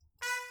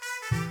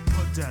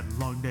that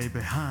long day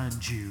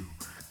behind you.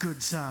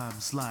 Good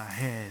times lie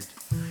ahead.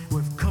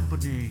 With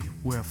company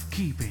worth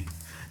keeping,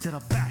 that'll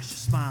bash a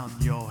smile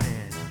on your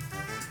head.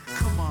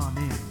 Come on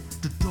in,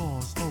 the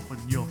door's open,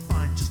 you'll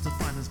find just the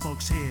finest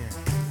folks here.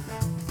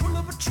 Pull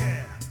up a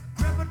chair,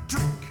 grab a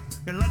drink,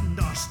 and lend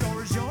our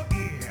stories your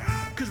ear.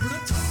 Cause we're the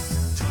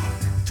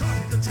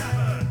talk the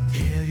tavern.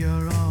 Here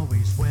you're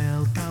always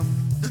welcome.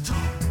 The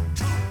talk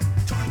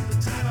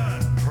the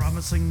tavern.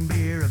 Promising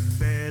beer and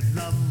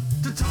bedlam.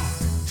 The talk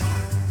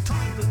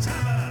the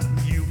tavern.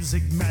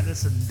 Music,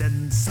 medicine,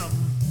 then some.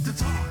 The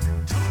talk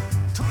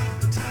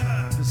the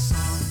tavern. The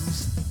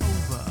song's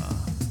over.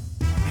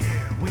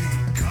 Here we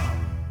come.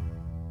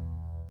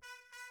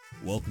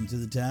 Welcome to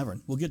the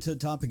tavern. We'll get to the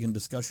topic and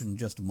discussion in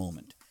just a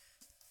moment.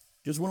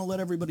 Just want to let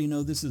everybody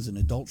know this is an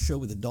adult show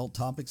with adult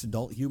topics,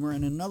 adult humor,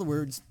 and in other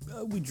words,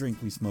 we drink,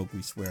 we smoke,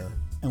 we swear,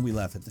 and we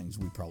laugh at things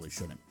we probably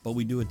shouldn't, but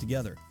we do it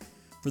together.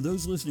 For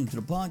those listening to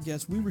the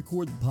podcast, we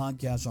record the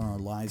podcast on our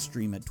live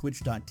stream at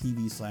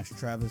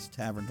twitch.tv/Travis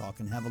Tavern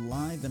Talk and have a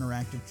live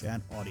interactive chat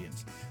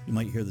audience. You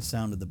might hear the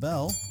sound of the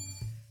bell,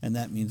 and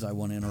that means I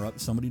want to interrupt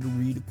somebody to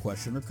read a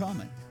question or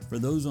comment. For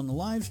those on the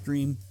live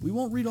stream, we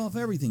won't read off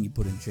everything you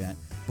put in chat,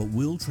 but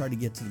we'll try to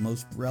get to the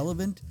most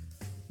relevant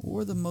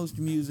or the most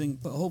amusing,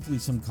 but hopefully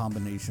some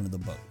combination of the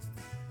both.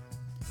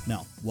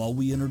 Now, while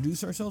we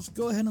introduce ourselves,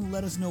 go ahead and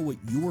let us know what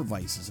your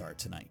vices are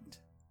tonight.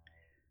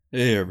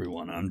 Hey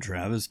everyone, I'm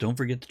Travis. Don't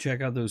forget to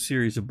check out those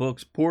series of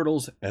books.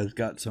 Portals has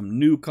got some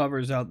new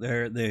covers out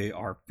there. They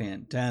are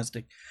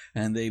fantastic,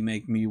 and they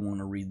make me want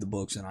to read the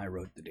books, and I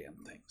wrote the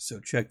damn thing. So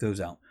check those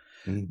out.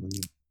 Mm-hmm.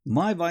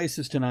 My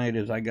vices tonight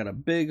is I got a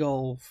big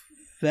old,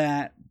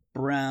 fat,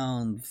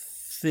 brown,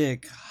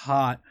 thick,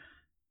 hot...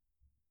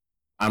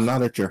 I'm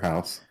not at your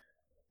house.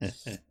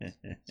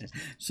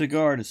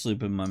 Cigar to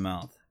slip in my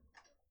mouth.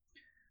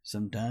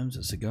 Sometimes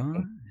a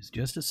cigar is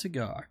just a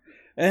cigar.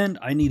 And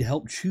I need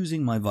help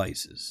choosing my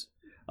vices.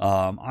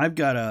 I've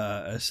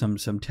got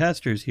some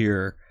testers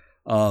here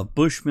of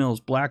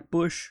Bushmills Black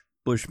Bush,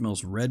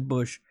 Bushmills Red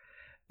Bush,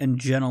 and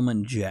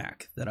Gentleman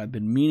Jack that I've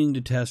been meaning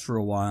to test for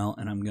a while,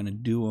 and I'm going to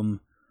do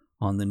them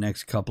on the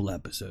next couple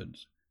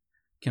episodes.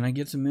 Can I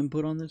get some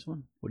input on this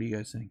one? What do you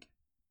guys think?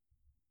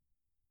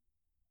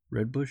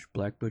 Red Bush,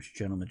 Black Bush,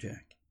 Gentleman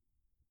Jack.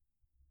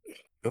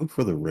 Go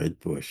for the Red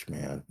Bush,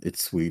 man.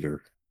 It's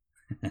sweeter.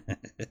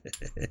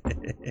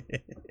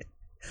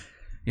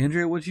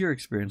 Andrea, what's your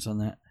experience on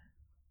that?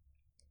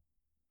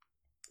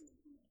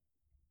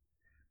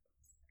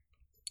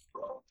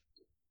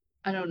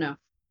 I don't know.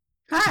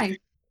 Hi.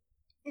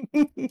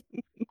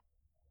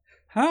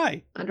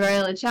 Hi.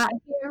 Andrea LaChat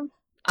here.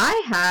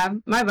 I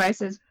have my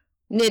vices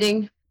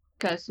knitting,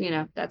 because,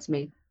 that's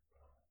me.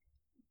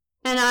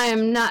 And I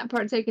am not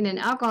partaking in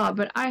alcohol,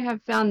 but I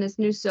have found this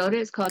new soda.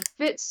 It's called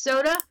Fit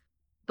Soda,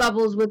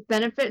 Bubbles with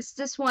Benefits.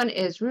 This one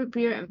is root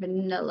beer and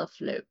vanilla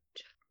float.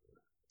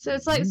 So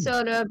it's like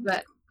soda,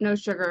 but no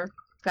sugar.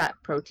 It's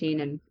got protein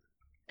and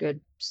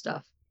good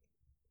stuff.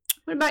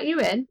 What about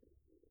you, Ed?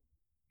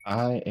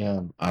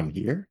 I'm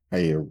here.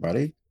 Hey,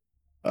 everybody.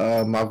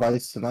 My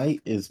vice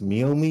tonight is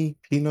Meiomi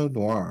Pinot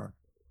Noir.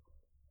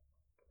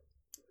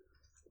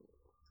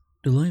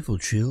 Delightful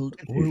chilled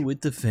or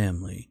with the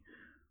family.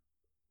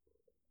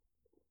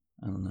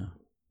 I don't know.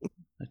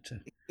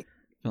 That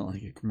felt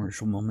like a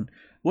commercial moment.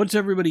 What's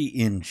everybody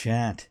in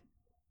chat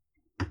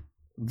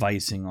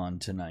vicing on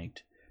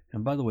tonight?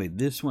 And by the way,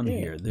 this one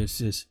here,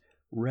 this is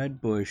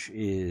Red Bush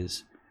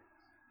is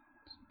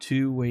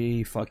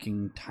two-way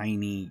fucking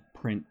tiny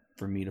print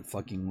for me to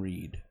fucking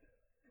read.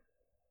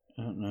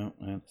 Oh, no,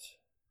 let's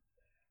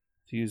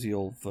use the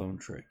old phone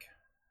trick.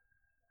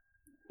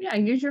 Yeah,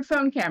 use your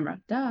phone camera.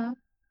 Duh.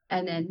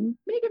 And then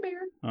make it bigger.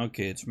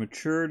 Okay, it's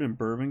matured in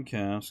bourbon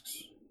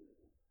casks.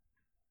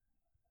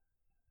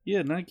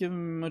 Yeah, not giving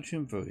me much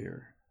info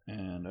here.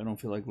 And I don't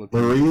feel like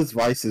looking... Maria's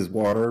vice is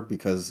water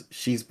because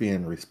she's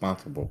being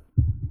responsible.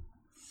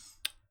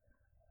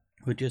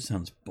 It just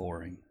sounds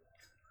boring.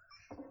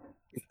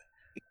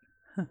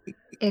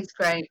 It's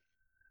great.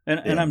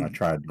 And I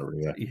tried,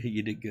 Maria.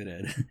 You did good,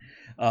 Ed.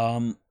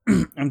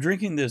 I'm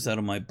drinking this out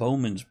of my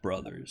Bowman's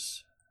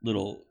Brothers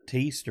little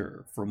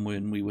taster from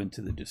when we went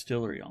to the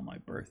distillery on my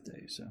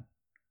birthday. So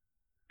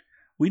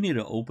we need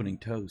an opening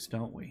toast,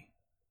 don't we?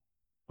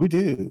 We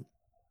do.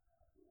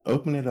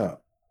 Open it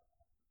up.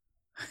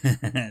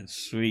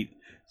 Sweet.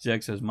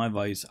 Jack says, my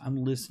vice,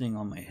 I'm listening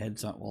on my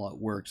headset while at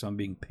work, so I'm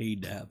being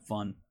paid to have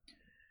fun.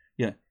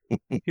 Yeah.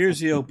 Here's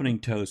the opening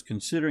toast.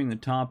 Considering the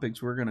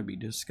topics we're going to be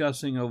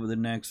discussing over the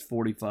next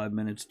 45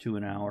 minutes to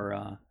an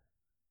hour,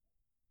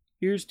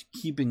 here's to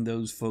keeping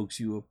those folks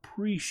you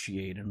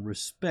appreciate and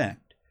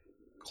respect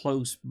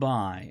close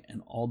by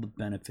and all the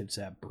benefits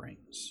that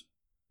brings.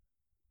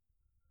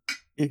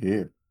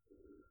 Yeah.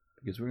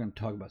 Because we're going to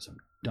talk about some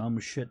dumb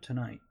shit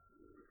tonight.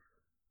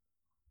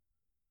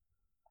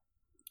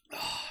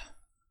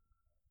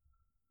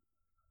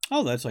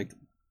 Oh, that's like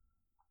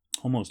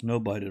almost no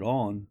bite at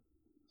all, and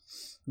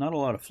not a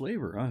lot of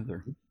flavor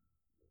either.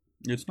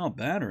 It's not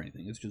bad or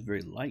anything, it's just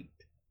very light.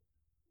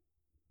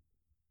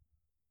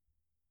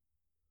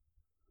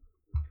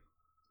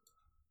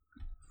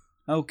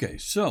 Okay,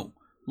 so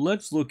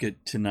let's look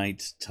at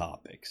tonight's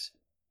topics.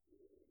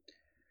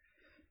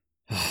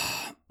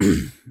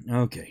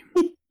 Okay.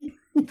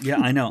 Yeah,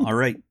 I know. All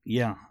right.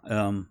 Yeah.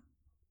 A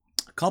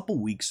couple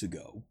weeks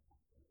ago,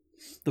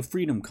 the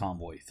Freedom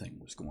Convoy thing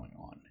was going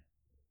on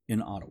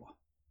in Ottawa.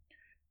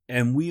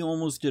 And we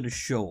almost did a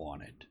show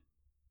on it.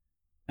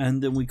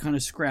 And then we kind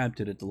of scrapped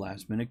it at the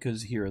last minute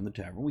because here in the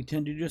tavern, we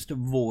tend to just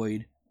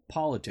avoid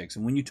politics.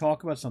 And when you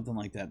talk about something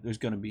like that, there's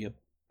going to be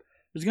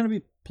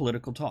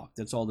political talk.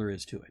 That's all there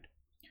is to it.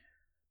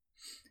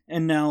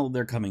 And now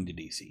they're coming to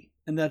DC.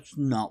 And that's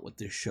not what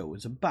this show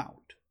is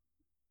about.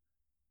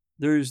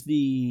 There's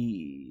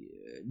the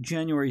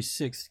January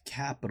 6th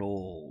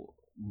Capitol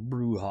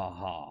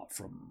brouhaha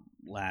from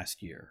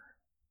last year.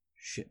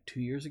 Shit,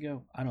 2 years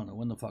ago? I don't know.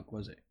 When the fuck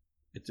was it?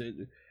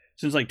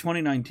 Since like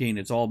 2019,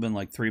 it's all been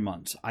like 3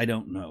 months. I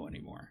don't know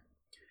anymore.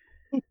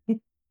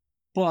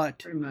 But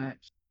Pretty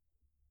much.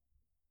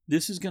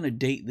 this is going to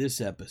date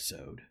this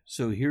episode.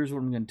 So here's what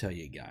I'm going to tell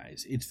you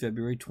guys. It's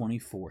February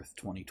 24th,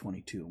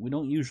 2022. We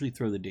don't usually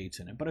throw the dates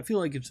in it, but I feel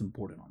like it's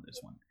important on this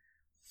one.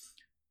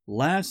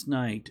 Last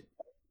night,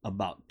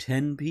 about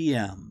 10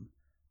 p.m.,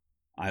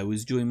 I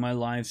was doing my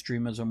live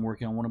stream as I'm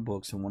working on one of the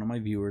books, and one of my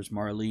viewers,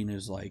 Marlene,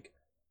 is like,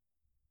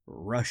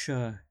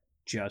 Russia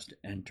just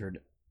entered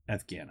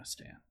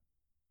Afghanistan.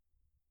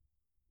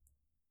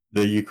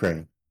 The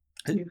Ukraine.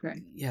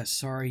 Ukraine. Yeah,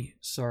 sorry.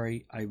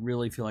 I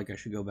really feel like I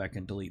should go back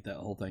and delete that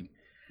whole thing.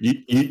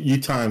 You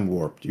time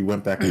warped. You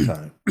went back in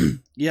time.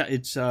 Yeah,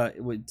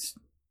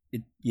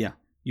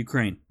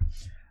 Ukraine.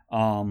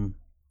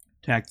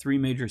 Attacked 3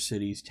 major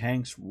cities,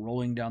 tanks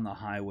rolling down the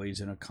highways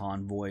in a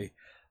convoy.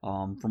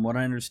 From what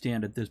I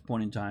understand at this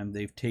point in time,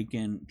 they've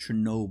taken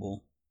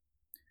Chernobyl.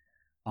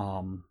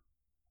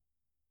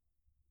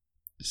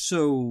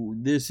 So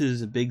this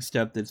is a big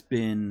step that's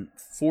been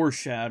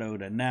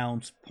foreshadowed,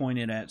 announced,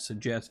 pointed at,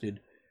 suggested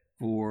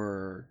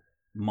for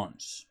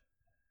months.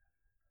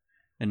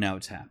 And now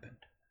it's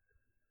happened.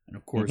 And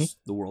of course,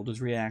 the world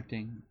is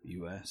reacting. The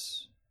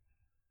US,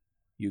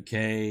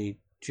 UK,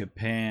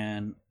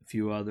 Japan, a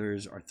few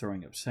others are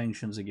throwing up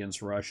sanctions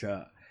against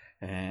Russia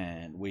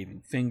and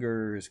waving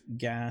fingers.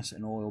 Gas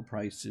and oil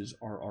prices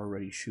are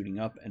already shooting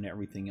up, and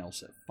everything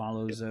else that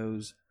follows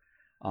those.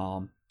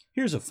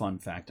 Here's a fun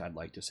fact I'd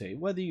like to say.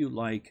 Whether you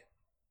like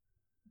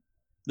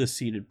the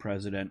seated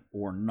president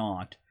or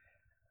not,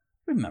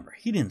 remember,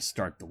 he didn't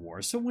start the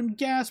war. So when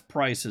gas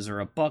prices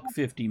are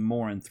 $1.50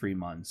 more in 3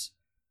 months,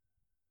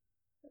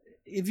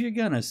 if you're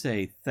going to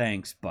say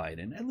thanks,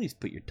 Biden, at least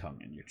put your tongue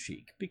in your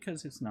cheek,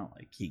 because it's not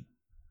like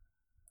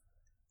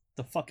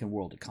the fucking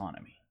world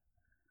economy.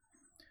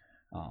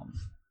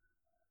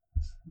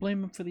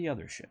 Blame him for the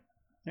other shit.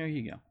 There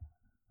you go.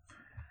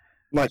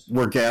 Like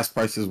where gas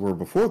prices were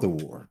before the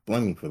war.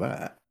 Blaming for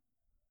that.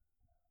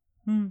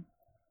 There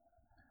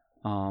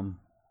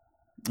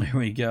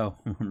we go.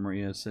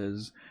 Maria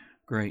says,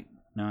 great.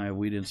 No,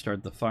 we didn't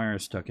start the fire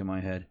stuck in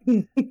my head.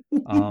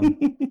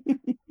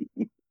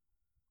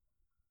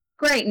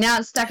 Great. Now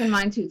it's stuck in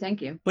mine too.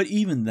 Thank you. But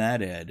even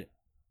that, Ed,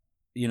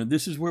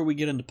 this is where we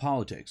get into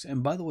politics.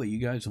 And by the way, you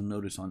guys will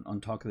notice on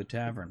Talk of the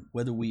Tavern,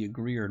 whether we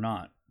agree or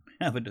not,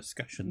 have a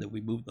discussion that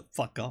we move the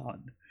fuck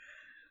on.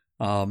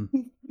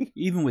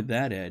 Even with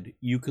that, Ed,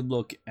 you could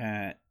look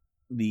at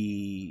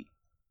the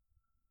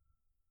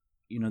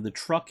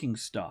trucking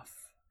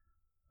stuff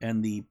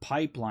and the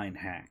pipeline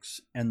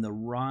hacks and the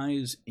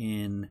rise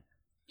in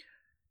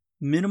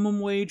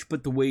minimum wage,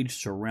 but the wage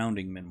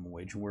surrounding minimum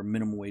wage and where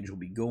minimum wage will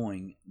be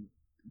going.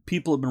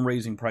 People have been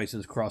raising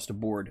prices across the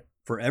board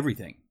for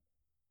everything.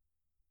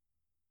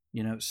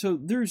 So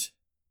there's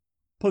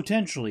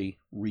potentially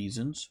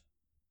reasons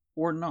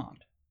or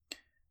not.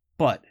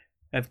 But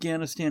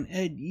Afghanistan,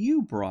 Ed,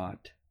 you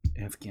brought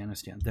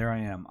Afghanistan. There I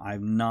am.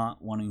 I'm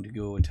not wanting to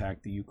go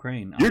attack the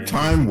Ukraine. You're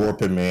time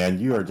warping, man.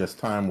 You are just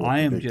time warping. I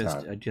am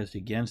just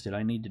against it.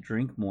 I need to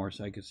drink more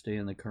so I could stay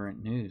in the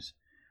current news.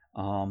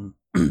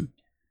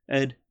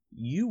 Ed,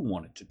 you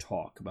wanted to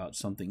talk about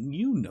something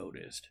you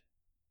noticed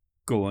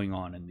going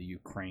on in the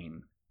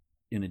Ukraine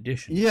in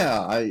addition.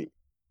 Yeah,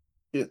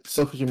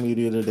 social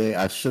media today,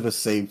 I should have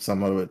saved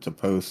some of it to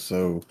post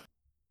so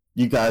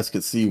you guys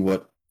could see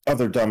what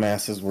other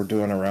dumbasses were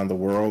doing around the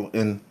world.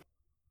 And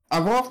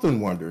I've often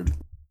wondered,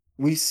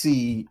 we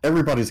see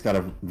everybody's got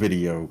a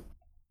video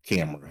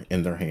camera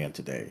in their hand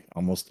today.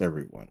 Almost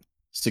everyone.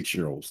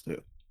 6-year-olds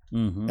do.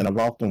 Mm-hmm. And I've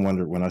often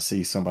wondered when I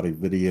see somebody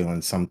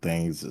videoing some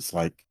things, it's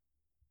like,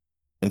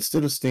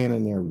 instead of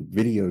standing there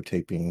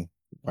videotaping,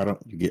 why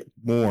don't you get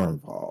more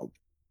involved?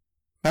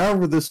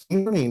 However, this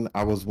morning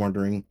I was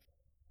wondering,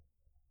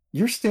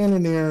 you're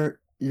standing there,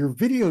 you're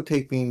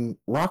videotaping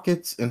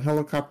rockets and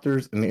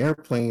helicopters and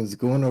airplanes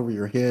going over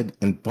your head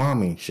and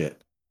bombing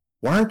shit.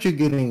 Why aren't you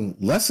getting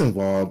less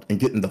involved and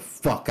getting the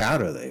fuck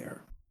out of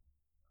there?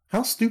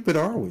 How stupid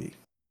are we?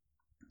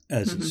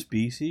 As a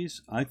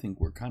species, I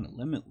think we're kind of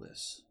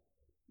limitless.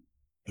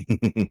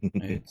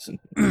 It's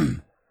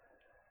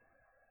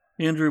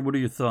Andrew, what are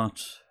your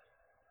thoughts?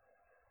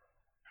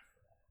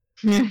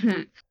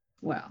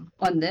 Well,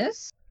 on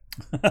this,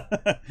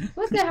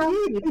 What the hell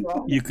is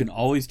wrong? You can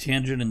always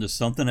tangent into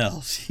something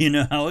else. You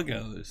know how it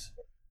goes.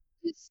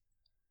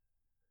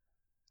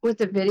 With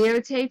the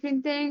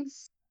videotaping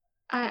things,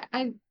 I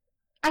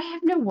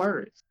have no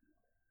words.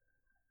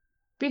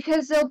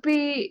 Because there'll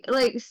be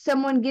like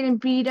someone getting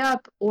beat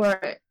up or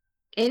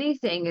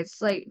anything.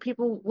 It's like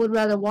people would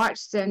rather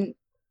watch than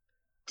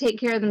take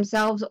care of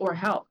themselves or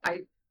help.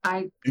 I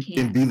You can't.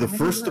 can be the I have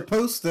first to no words.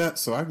 post that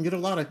so I can get a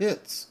lot of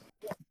hits.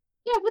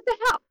 Yeah, what the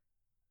hell?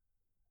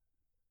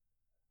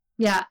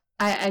 Yeah,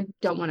 I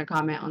don't want to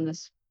comment on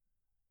this.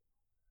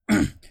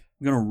 I'm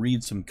going to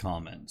read some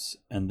comments,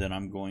 and then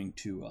I'm going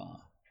to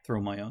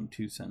throw my own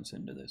 2 cents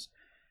into this.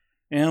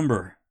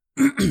 Amber,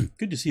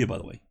 good to see you, by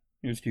the way.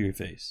 Here's to your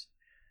face.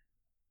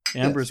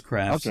 Amber's Yes,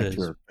 Craft I'll get says,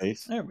 your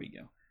face. there we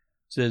go.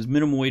 Says,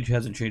 minimum wage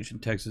hasn't changed in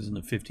Texas in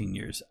the 15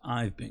 years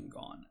I've been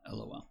gone.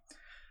 LOL.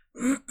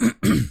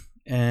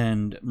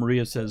 And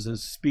Maria says, as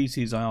a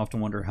species, I often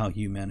wonder how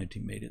humanity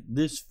made it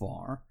this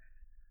far.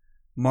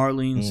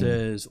 Marlene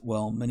says,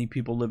 well, many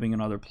people living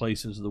in other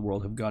places of the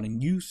world have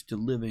gotten used to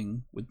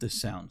living with the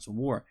sounds of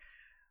war.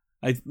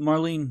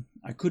 Marlene,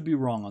 I could be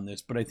wrong on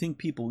this, but I think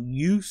people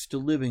used to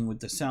living with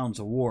the sounds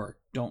of war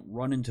don't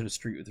run into the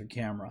street with their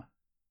camera.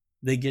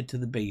 They get to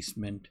the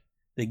basement.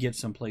 They get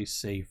someplace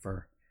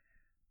safer.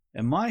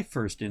 And my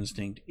first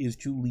instinct is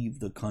to leave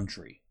the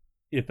country,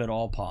 if at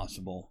all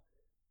possible.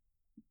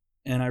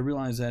 And I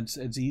realize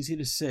it's easy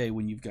to say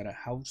when you've got a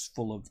house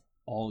full of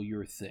all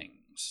your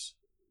things.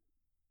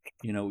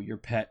 You know, your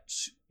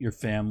pets, your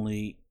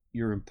family,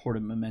 your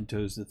important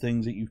mementos, the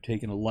things that you've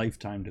taken a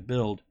lifetime to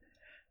build.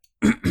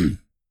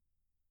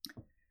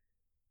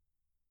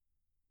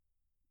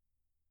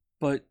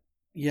 But,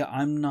 yeah,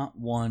 I'm not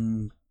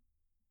one.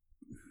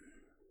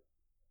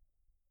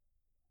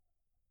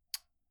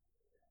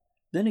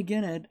 Then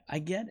again, Ed, I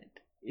get it.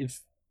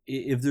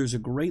 If there's a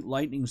great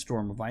lightning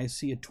storm, if I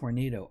see a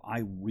tornado,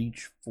 I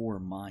reach for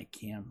my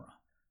camera.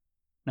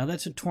 Now,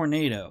 that's a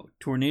tornado.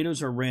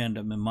 Tornadoes are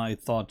random, and my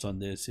thoughts on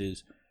this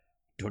is,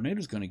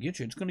 tornado's going to get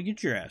you. It's going to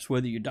get your ass.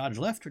 Whether you dodge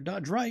left or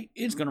dodge right,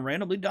 it's going to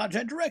randomly dodge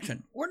that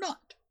direction, or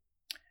not.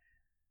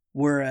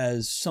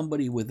 Whereas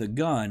somebody with a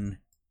gun,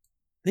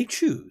 they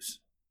choose.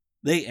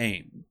 They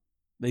aim.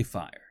 They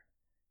fire.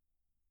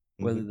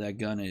 Whether that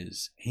gun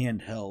is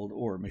handheld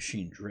or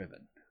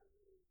machine-driven.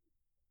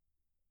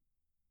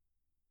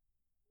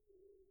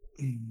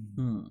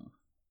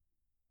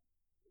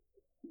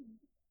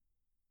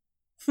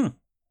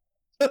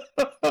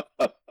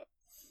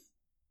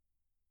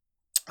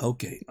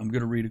 Okay, I'm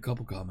going to read a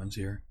couple comments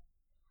here.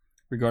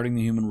 Regarding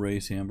the human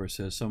race, Amber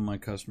says, some of my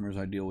customers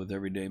I deal with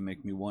every day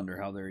make me wonder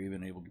how they're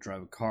even able to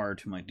drive a car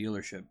to my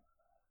dealership.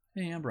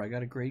 Hey, Amber, I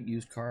got a great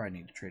used car I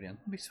need to trade in.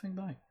 Let me swing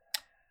by.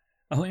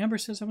 Oh, Amber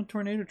says I'm a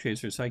tornado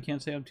chaser, so I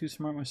can't say I'm too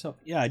smart myself.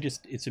 Yeah,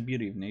 it's a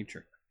beauty of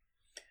nature.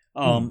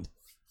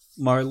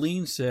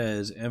 Marlene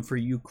says, and for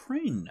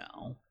Ukraine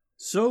now,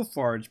 so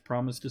far it's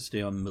promised to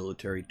stay on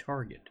military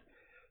target.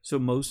 So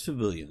most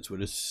civilians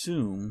would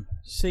assume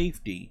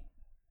safety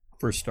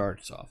for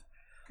starts off.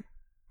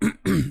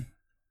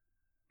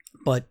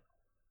 But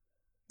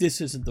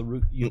this isn't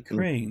the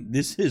Ukraine.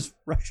 This is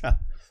Russia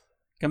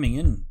coming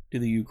in to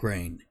the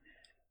Ukraine.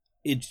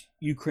 It's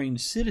Ukraine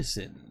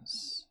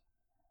citizens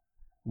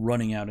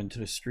running out into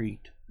the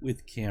street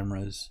with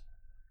cameras.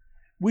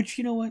 Which,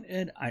 you know what,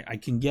 Ed? I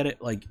can get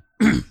it, like,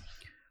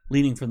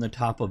 leaning from the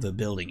top of a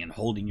building and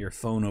holding your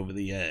phone over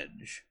the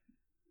edge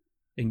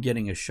and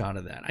getting a shot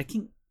of that. I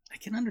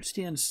can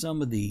understand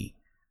some of the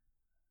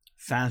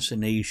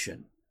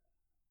fascination.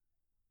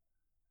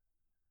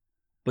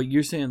 But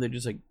you're saying they're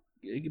just like,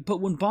 but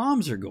when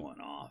bombs are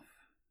going off,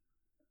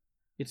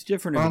 it's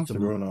different. Bombs are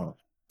going off.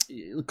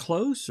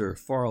 Close or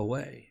far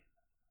away?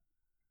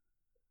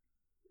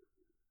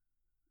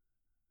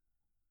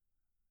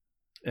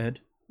 Ed?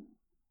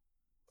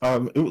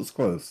 It was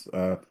close.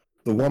 The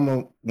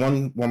one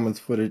woman's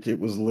footage, it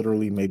was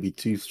literally maybe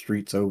 2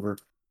 streets over.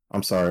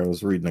 I'm sorry, I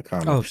was reading the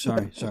comment. Oh,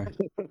 sorry.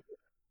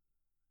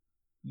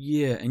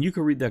 Yeah, and you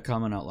can read that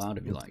comment out loud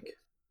if you like.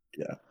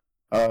 Yeah.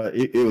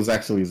 It was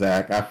actually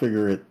Zach. I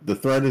figure the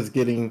threat is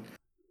getting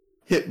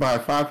hit by a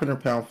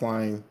 500-pound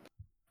flying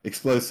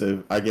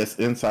explosive. I guess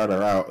inside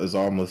or out is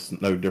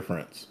almost no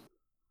difference.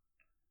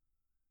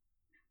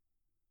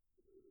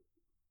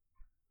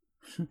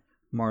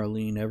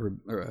 Marlene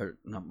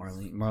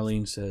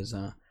Marlene says,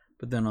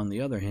 but then on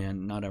the other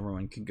hand, not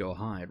everyone can go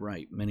hide,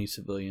 right? Many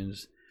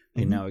civilians,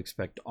 they now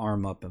expect to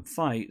arm up and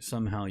fight.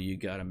 Somehow you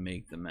got to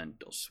make the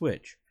mental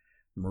switch.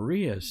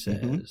 Maria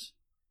says,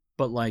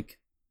 but like,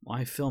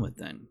 why film it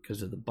then?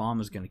 Because if the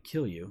bomb is going to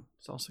kill you,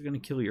 it's also going to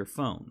kill your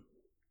phone.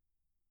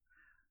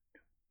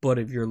 But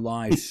if you're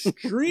live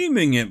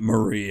streaming it,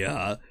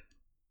 Maria,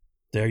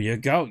 there you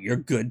go. You're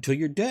good till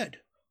you're dead.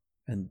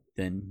 And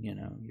then,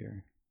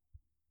 you're...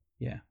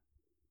 Yeah.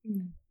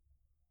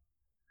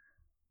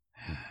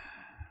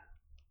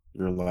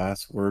 Your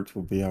last words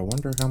will be, I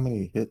wonder how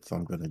many hits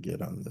I'm going to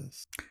get on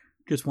this.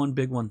 Just one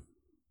big one.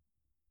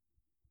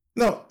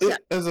 No,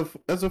 as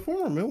a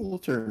former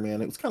military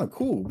man, it was kind of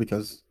cool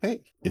because,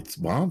 hey, it's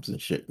bombs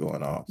and shit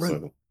going off. Right.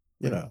 So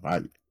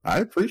I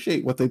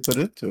appreciate what they put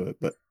into it,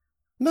 but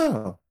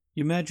no.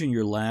 You imagine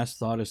your last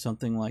thought is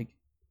something like,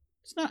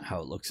 it's not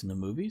how it looks in the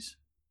movies.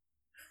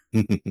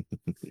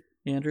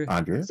 Andrew?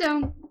 Andrea?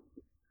 So,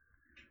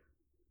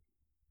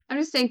 I'm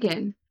just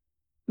thinking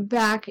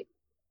back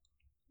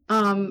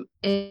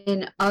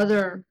in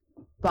other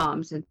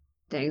bombs and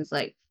things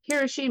like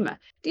Hiroshima.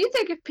 Do you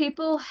think if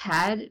people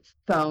had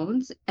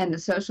phones and the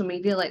social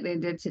media like they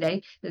did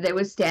today, that they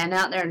would stand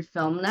out there and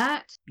film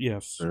that?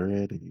 Yes.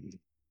 Ready.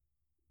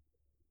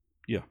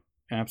 Yeah,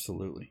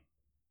 absolutely.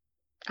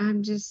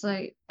 I'm just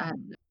like, I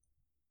don't know.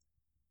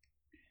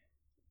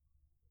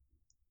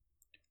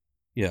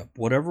 Yeah,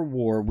 whatever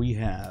war we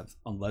have,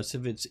 unless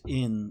if it's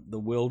in the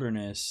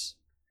wilderness,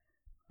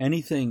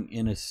 anything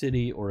in a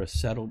city or a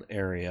settled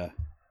area,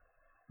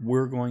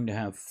 we're going to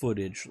have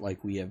footage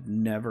like we have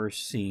never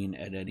seen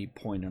at any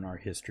point in our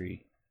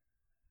history.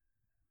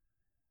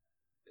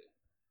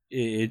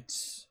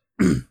 It's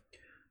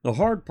the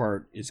hard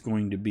part is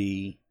going to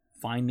be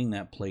finding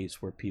that place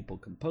where people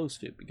can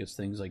post it, because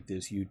things like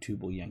this,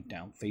 YouTube will yank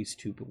down,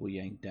 FaceTube will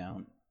yank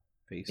down,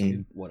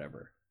 FaceTube,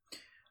 whatever.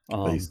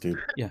 FaceTube.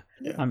 Yeah,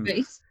 Yeah.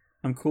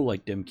 I'm cool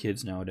like them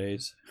kids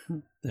nowadays,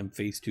 them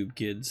FaceTube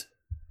kids.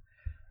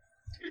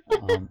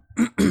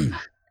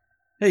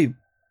 Hey,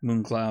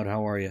 Mooncloud,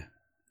 how are you?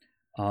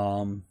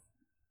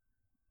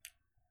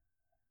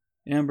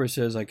 Amber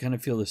says, I kind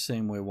of feel the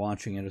same way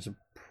watching it. As a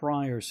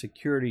prior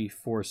security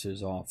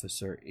forces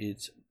officer,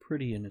 it's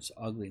pretty in its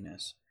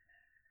ugliness.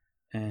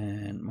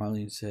 And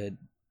Marlene said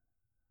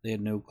they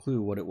had no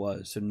clue what it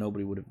was, so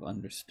nobody would have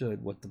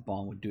understood what the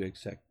bomb would do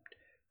except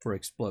for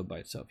explode by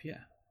itself. Yeah.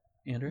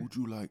 Andrew? Would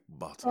you like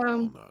butter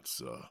on that,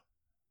 sir?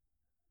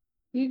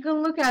 You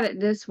can look at it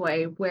this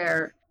way,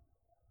 where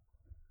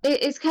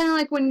it's kind of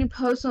like when you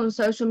post on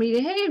social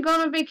media, hey, you're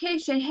going on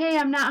vacation, hey,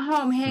 I'm not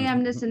home, hey,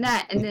 I'm this and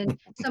that, and then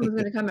someone's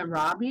going to come and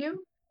rob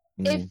you.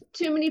 If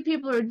too many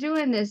people are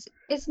doing this,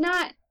 it's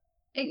not,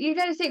 you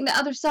got to think the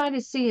other side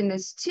is seeing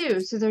this too,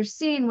 so they're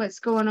seeing what's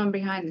going on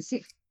behind the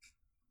scenes.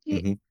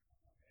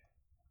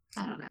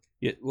 I don't know.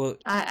 Yeah, well,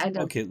 I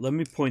don't. Okay, let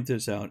me point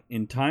this out.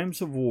 In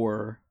times of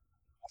war,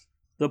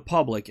 the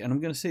public, and I'm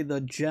going to say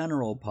the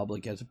general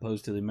public as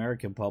opposed to the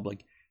American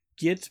public,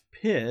 gets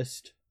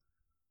pissed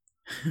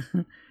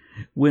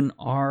when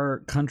our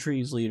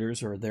country's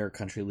leaders, or their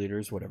country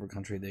leaders, whatever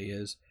country they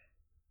is,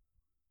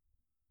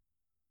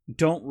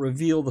 don't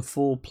reveal the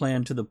full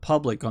plan to the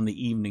public on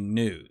the evening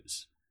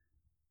news.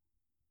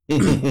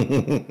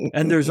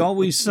 And there's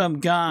always some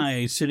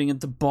guy sitting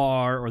at the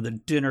bar or the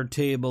dinner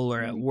table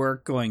or at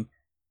work going,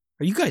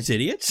 are you guys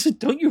idiots?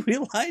 Don't you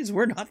realize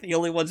we're not the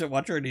only ones that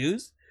watch our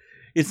news?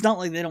 It's not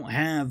like they don't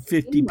have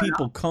 50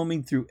 people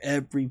combing through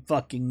every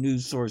fucking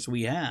news source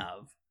we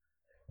have,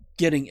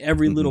 getting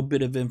every little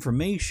bit of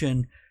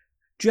information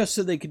just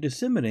so they could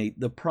disseminate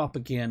the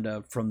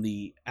propaganda from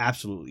the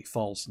absolutely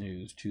false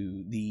news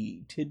to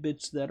the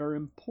tidbits that are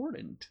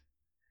important.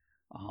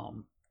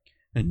 And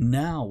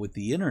now with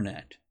the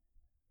internet,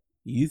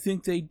 you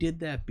think they did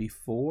that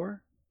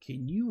before?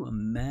 Can you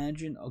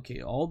imagine?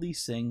 Okay, all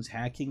these things,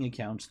 hacking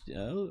accounts,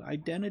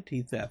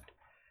 identity theft.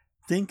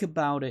 Think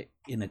about it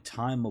in a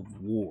time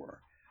of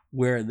war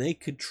where they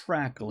could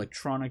track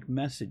electronic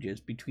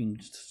messages between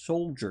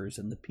soldiers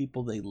and the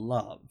people they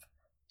love,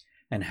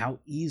 and how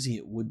easy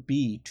it would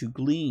be to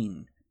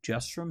glean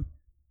just from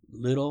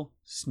little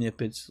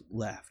snippets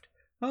left.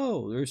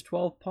 Oh, there's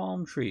 12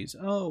 palm trees.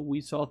 Oh,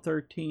 we saw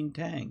 13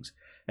 tanks.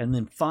 And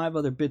then 5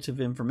 other bits of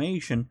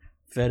information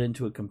fed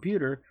into a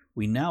computer.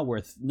 We now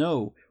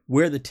know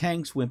where the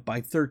tanks went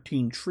by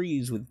 13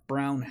 trees with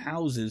brown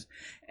houses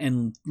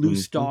and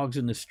loose dogs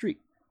in the street.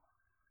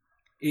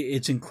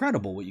 It's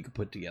incredible what you could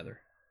put together.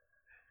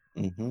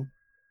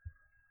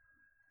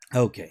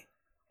 Okay.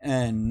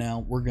 And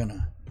now we're going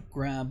to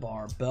grab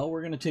our bell.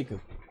 We're going to take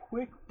a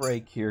quick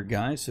break here,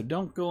 guys. So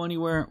don't go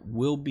anywhere.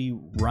 We'll be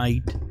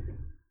right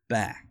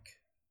back.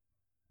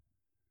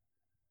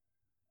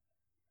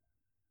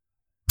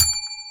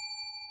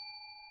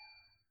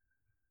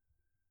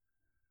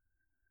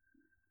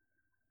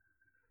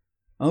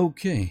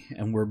 Okay,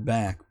 and we're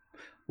back.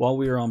 While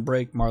we were on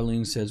break,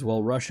 Marlene says,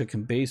 well, Russia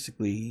can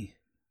basically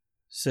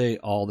say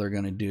all they're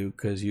going to do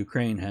because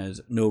Ukraine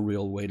has no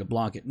real way to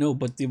block it. No,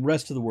 but the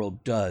rest of the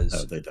world does.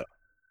 No, they don't.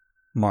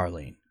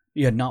 Marlene.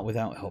 Yeah, not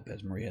without help,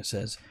 as Maria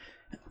says.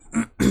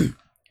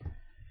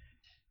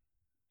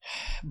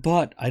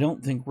 But I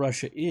don't think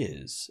Russia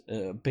is.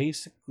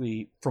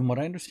 Basically, from what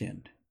I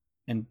understand,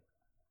 and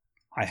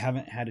I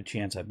haven't had a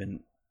chance,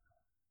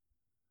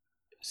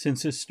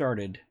 since this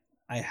started,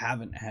 I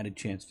haven't had a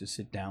chance to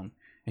sit down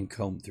and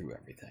comb through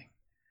everything.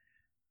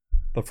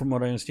 But from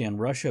what I understand,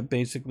 Russia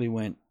basically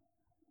went,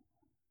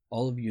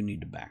 all of you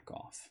need to back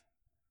off.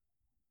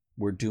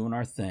 We're doing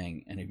our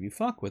thing, and if you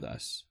fuck with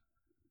us,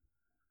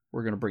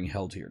 we're going to bring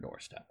hell to your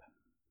doorstep.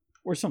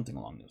 Or something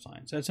along those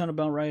lines. That sound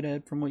about right,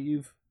 Ed, from what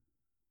you've...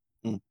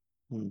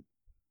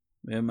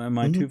 Am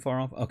I too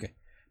far off? Okay.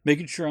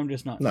 Making sure I'm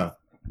just not... No.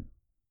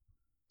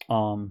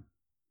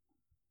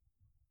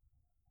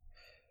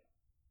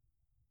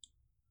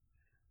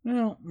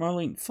 Well,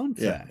 Marlene, fun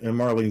fact. and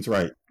Marlene's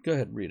right. Go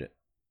ahead, read it.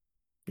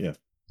 Yeah.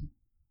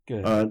 Go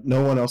ahead.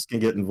 No one else can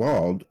get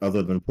involved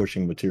other than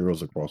pushing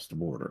materials across the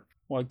border.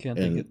 Why can't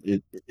and they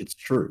get... it's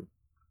true.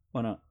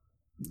 Why not?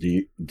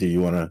 Do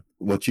you want to,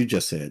 what you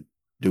just said,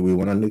 do we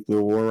want a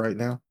nuclear war right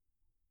now?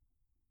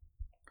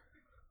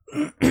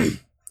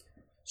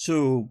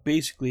 So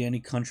basically any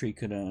country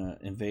could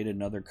invade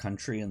another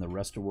country and the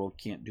rest of the world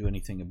can't do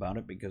anything about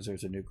it because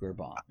there's a nuclear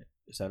bomb.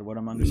 Is that what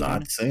I'm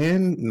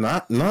understanding?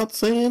 Not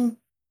saying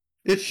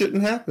it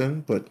shouldn't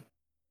happen, but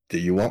do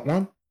you want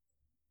one?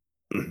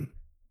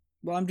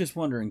 Well, I'm just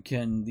wondering,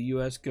 can the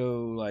U.S.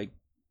 go, like,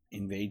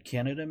 invade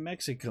Canada and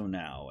Mexico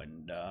now?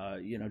 And,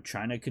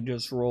 China could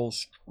just roll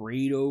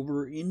straight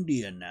over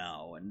India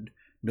now, and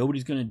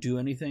nobody's going to do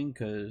anything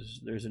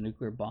because there's a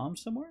nuclear bomb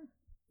somewhere?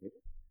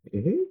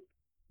 Mm-hmm.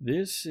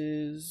 This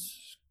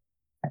is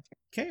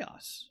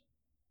chaos.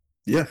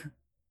 Yeah,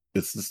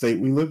 it's the state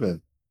we live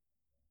in.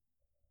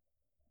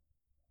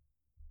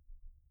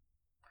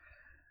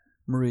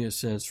 Maria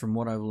says, from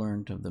what I've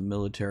learned of the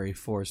military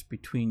force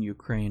between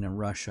Ukraine and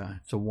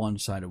Russia, it's a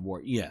one-sided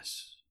war.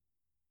 Yes,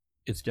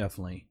 it's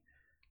definitely.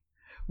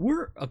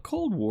 A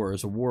Cold War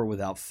is a war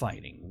without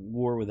fighting,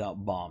 war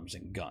without bombs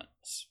and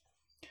guns.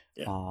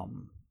 Yeah.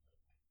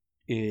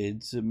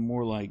 It's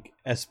more like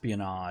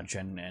espionage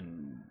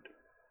and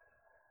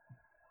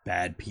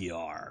bad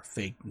PR,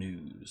 fake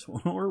news,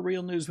 or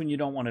real news when you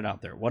don't want it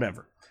out there,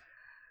 whatever.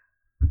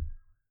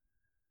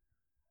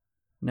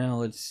 Now,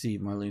 let's see.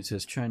 Marlene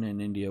says China and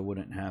India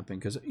wouldn't happen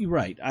because, you're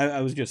right,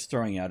 I was just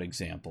throwing out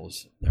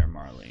examples there,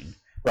 Marlene.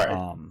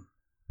 Right.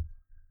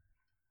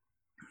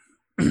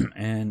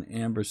 And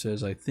Amber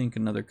says, I think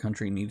another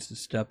country needs to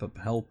step up,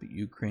 help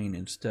Ukraine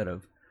instead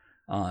of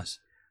us.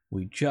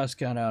 We just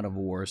got out of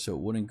war, so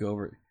it wouldn't go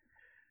over.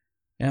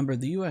 Amber,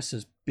 the U.S.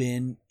 has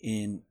been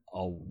in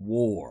a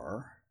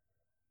war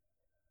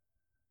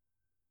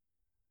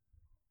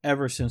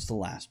ever since the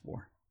last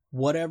war.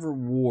 Whatever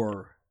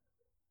war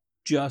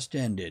just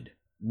ended,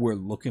 we're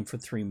looking for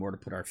 3 more to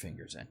put our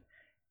fingers in.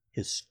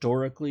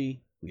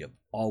 Historically, we have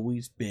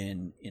always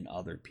been in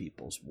other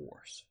people's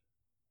wars.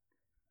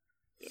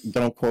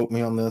 Don't quote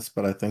me on this,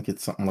 but I think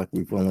it's something like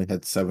we've only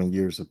had 7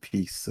 years of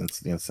peace since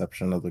the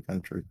inception of the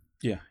country.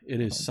 Yeah,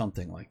 it is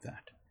something like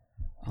that.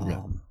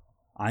 Yeah.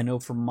 I know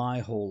for my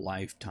whole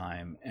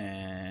lifetime,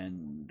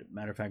 and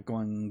matter of fact,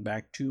 going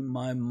back to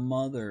my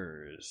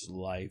mother's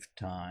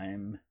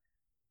lifetime.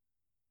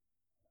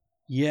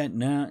 Yeah,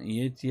 no,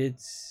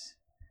 it's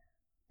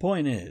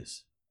point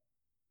is,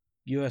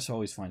 U.S.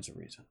 always finds a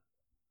reason.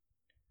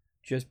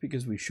 Just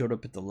because we showed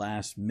up at the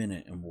last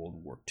minute in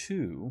World War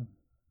II,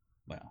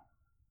 well,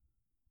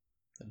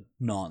 the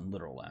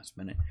non-literal last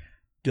minute,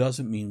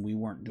 doesn't mean we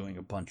weren't doing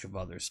a bunch of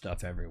other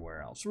stuff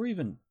everywhere else, or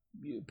even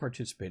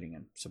participating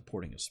and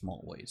supporting in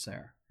small ways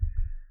there.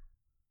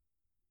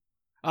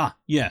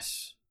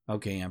 Yes.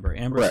 Okay, Amber.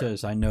 Amber Right.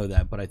 says, I know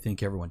that, but I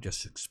think everyone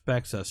just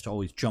expects us to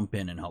always jump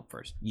in and help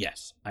first.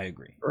 Yes, I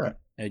agree. Correct.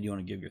 Ed, you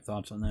want to give your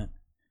thoughts on that?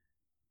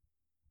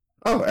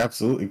 Oh,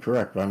 absolutely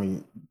correct. I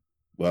mean,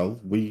 well,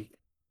 we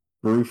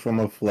grew from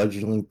a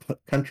fledgling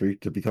country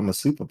to become a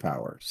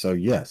superpower. So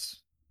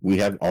yes, we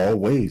have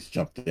always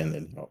jumped in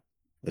and helped.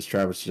 As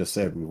Travis just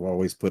said, we've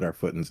always put our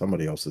foot in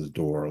somebody else's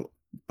door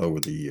over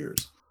the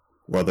years,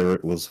 whether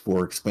it was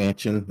for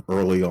expansion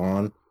early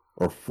on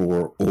or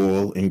for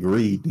oil and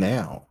greed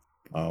now.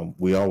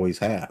 We always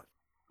have.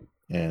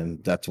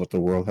 And that's what the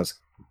world has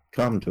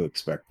come to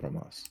expect from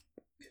us.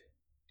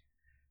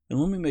 And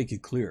let me make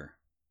it clear.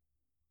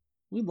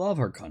 We love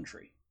our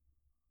country.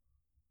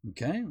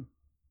 Okay?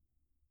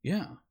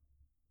 Yeah.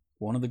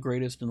 One of the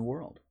greatest in the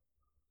world.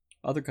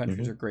 Other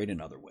countries are great in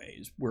other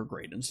ways. We're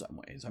great in some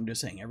ways. I'm just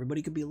saying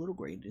everybody could be a little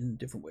great in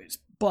different ways.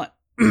 But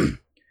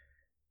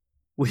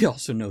we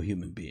also know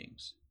human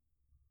beings.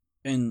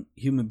 And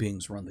human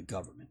beings run the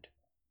government.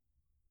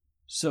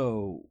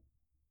 So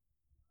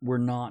we're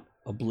not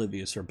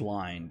oblivious or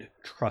blind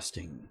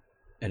trusting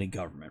any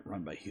government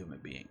run by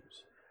human beings.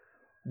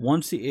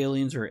 Once the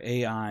aliens or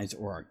AIs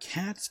or our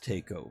cats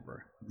take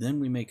over, then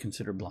we may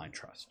consider blind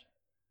trust.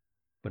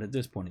 But at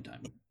this point in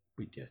time,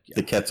 we did. Yeah.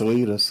 The cats will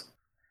eat us.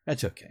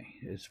 That's okay.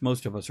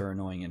 Most of us are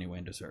annoying anyway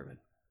and deserve it.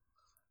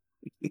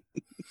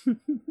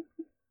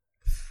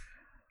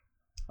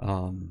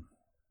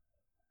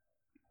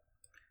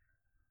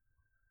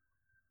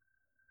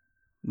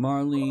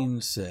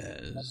 Marlene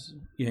says,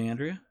 yeah,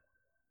 Andrea?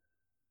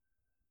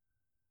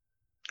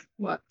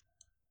 What?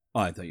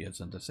 Oh, I thought you had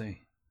something to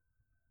say.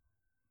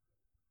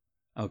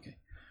 Okay.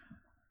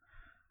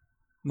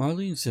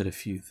 Marlene said a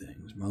few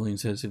things. Marlene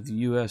says if the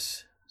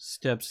U.S.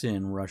 steps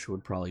in, Russia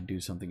would probably do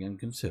something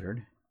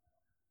unconsidered.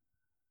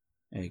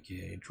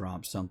 AKA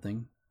drop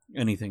something.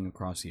 Anything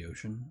across the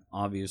ocean.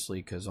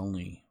 Obviously, because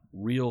only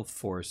real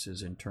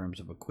forces in terms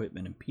of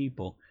equipment and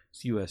people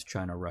is U.S.,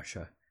 China,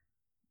 Russia,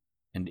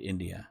 and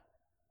India.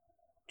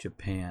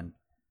 Japan.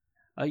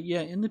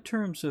 Yeah, in the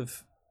terms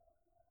of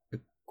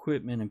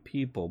equipment and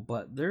people,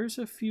 but there's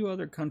a few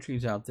other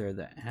countries out there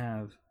that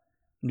have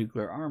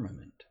nuclear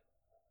armament.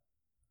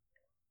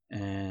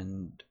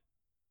 And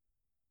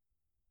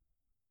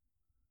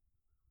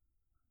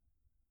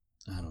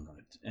I don't know.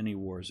 Any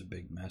war is a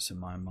big mess in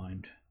my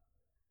mind.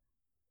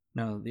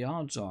 Now, the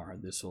odds are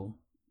this will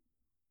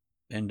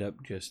end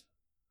up just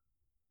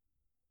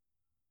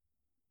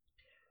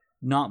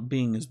not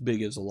being as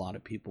big as a lot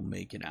of people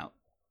make it out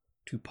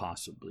to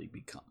possibly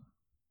become.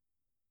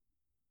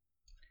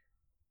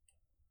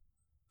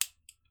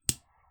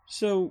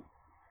 So,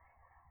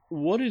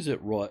 what is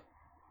it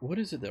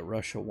that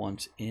Russia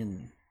wants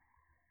in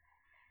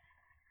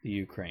the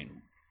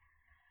Ukraine?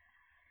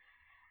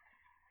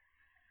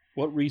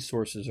 What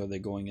resources are they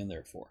going in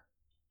there for?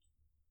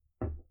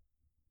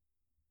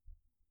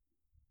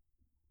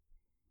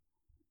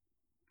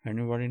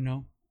 Anybody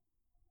know?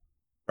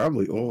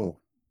 Probably oil.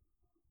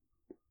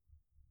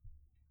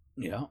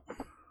 Yeah.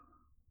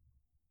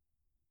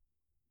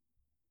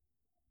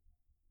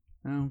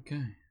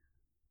 Okay.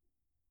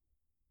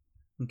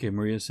 Okay,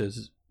 Maria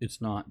says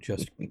it's not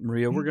just...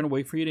 Maria, we're going to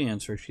wait for you to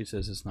answer. She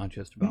says it's not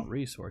just about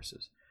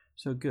resources.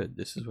 So good.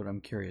 This is what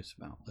I'm curious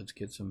about. Let's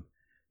get some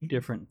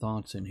different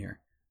thoughts in here.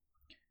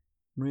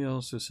 Maria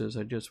also says,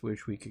 I just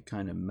wish we could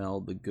kind of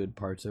meld the good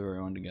parts of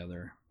everyone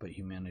together, but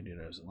humanity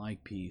doesn't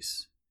like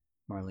peace.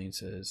 Marlene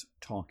says,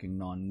 talking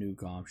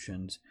non-nuke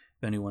options.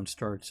 If anyone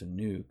starts a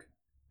nuke,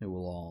 it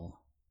will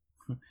all...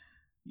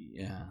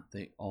 yeah,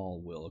 they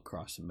all will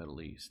across the Middle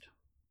East.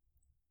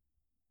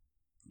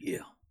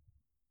 Yeah.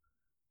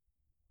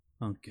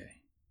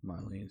 Okay.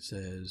 Marlene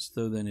says,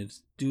 though then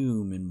it's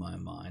doom in my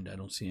mind. I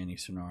don't see any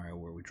scenario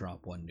where we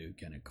drop one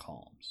nuke and it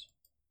calms.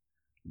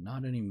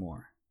 Not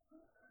anymore.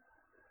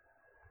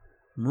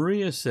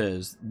 Maria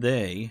says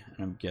they,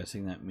 and I'm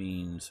guessing that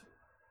means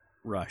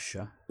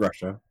Russia,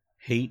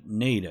 hate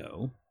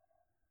NATO.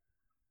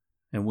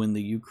 And when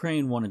the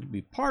Ukraine wanted to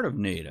be part of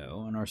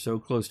NATO and are so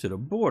close to the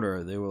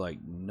border, they were like,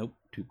 nope,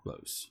 too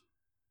close.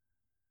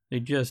 They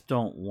just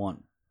don't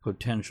want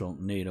potential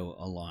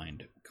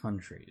NATO-aligned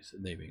countries,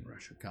 they being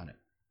Russia. Got it.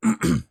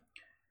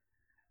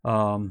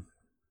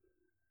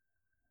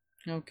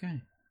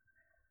 Okay.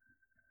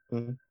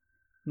 Mm-hmm.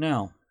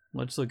 Now,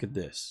 let's look at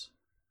this.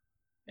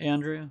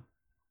 Andrea,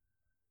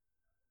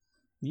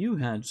 you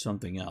had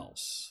something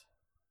else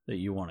that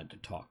you wanted to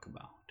talk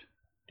about.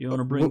 Do you want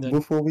to bring that?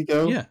 Before we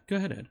go? Yeah, go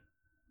ahead, Ed.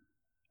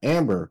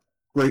 Amber,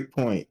 great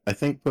point. I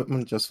think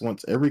Putman just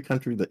wants every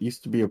country that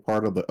used to be a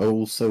part of the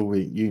old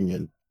Soviet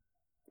Union.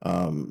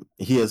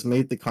 He has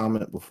made the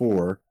comment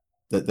before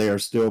that they are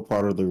still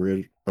part of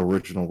the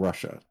original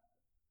Russia.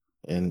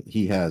 And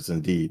he has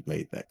indeed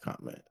made that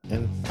comment.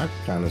 And I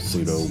kind of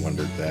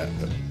pseudo-wondered that,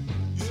 but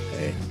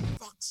hey.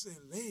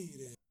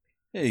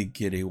 Hey,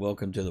 Kitty,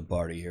 welcome to the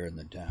party here in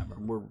the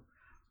tavern. We're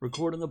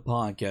recording the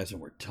podcast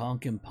and we're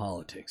talking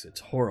politics.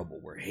 It's horrible.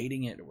 We're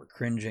hating it, we're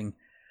cringing,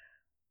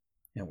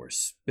 and we're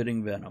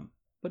spitting venom,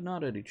 but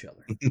not at each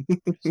other.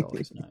 It's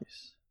always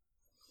nice.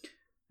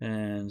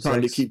 And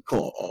trying to keep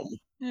calm.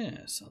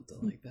 Yeah, something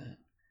like that.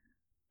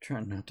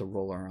 Trying not to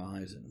roll our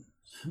eyes and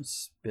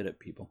spit at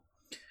people.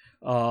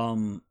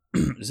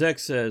 Zek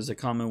says the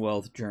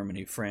Commonwealth,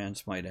 Germany,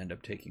 France might end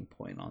up taking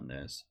point on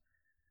this.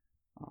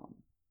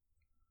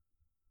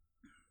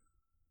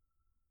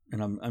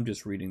 And I'm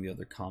just reading the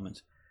other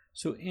comments.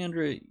 So,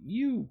 Andrea,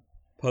 you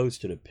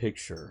posted a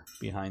picture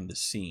behind the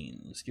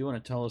scenes. Do you want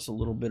to tell us a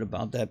little bit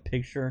about that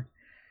picture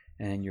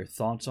and your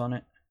thoughts on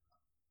it?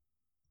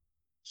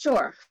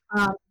 Sure.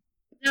 Not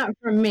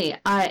from me.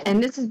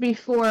 And this is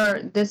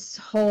before this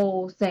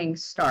whole thing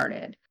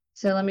started.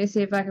 So let me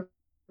see if I can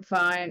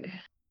find.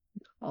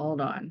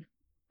 Hold on.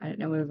 I didn't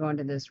know we were going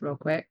to this real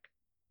quick.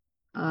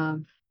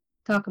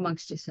 Talk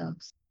amongst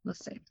yourselves.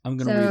 Let's see. I'm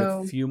going to read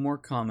a few more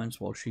comments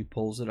while she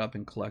pulls it up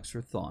and collects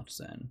her thoughts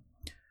then.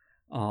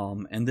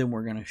 And then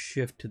we're going to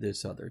shift to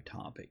this other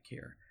topic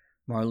here.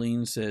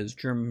 Marlene says,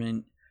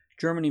 Germany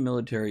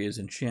military is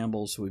in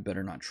shambles, so we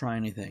better not try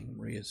anything.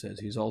 Maria says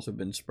he's also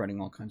been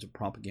spreading all kinds of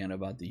propaganda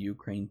about the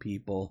Ukraine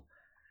people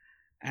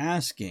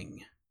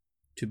asking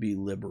to be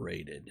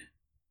liberated.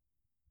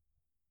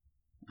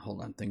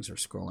 Hold on, things are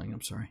scrolling,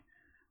 I'm sorry.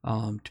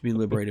 To be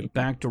liberated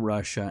back to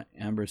Russia.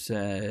 Amber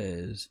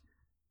says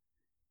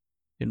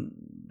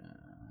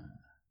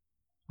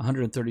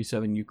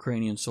 137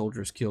 Ukrainian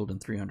soldiers killed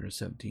and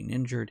 317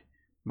 injured.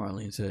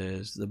 Marlene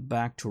says the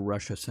back to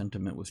Russia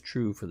sentiment was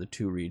true for the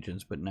two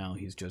regions, but now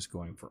he's just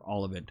going for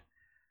all of it.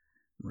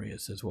 Maria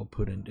says, well,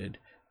 Putin did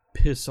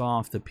piss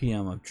off the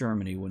PM of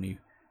Germany when he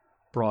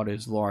brought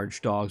his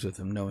large dogs with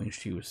him, knowing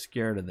she was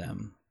scared of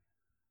them.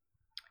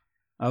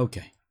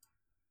 Okay.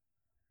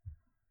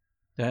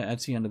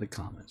 That's the end of the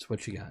comments.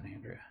 What you got,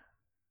 Andrea?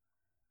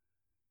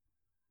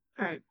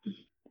 All right.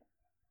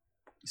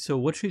 So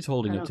what she's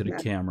holding up to the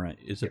camera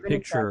is a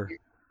picture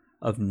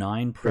of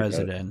 9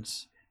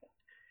 presidents.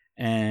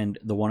 And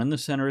the one in the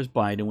center is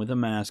Biden with a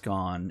mask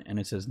on, and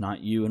it says "not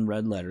you" in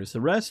red letters.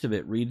 The rest of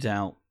it reads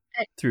out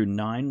through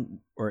 9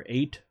 or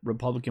 8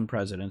 Republican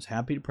presidents.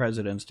 Happy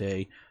President's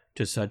Day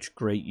to such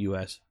great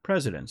U.S.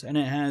 presidents. And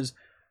it has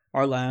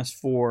our last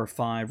 4 or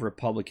 5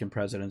 Republican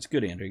presidents.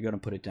 Good, Andrew, you're going to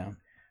put it down.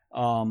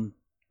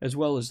 As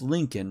well as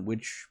Lincoln,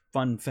 which,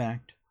 fun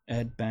fact,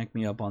 Ed, back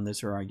me up on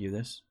this or argue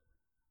this.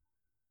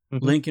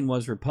 Mm-hmm. Lincoln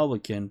was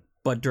Republican,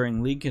 But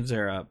during Lincoln's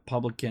era,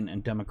 Republican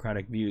and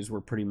Democratic views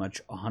were pretty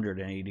much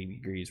 180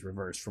 degrees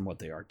reversed from what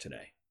they are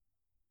today.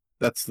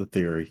 That's the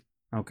theory.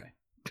 Okay.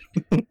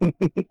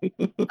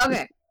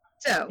 Okay,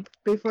 so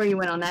before you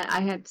went on that,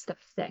 I had stuff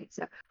to say.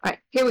 So, all right,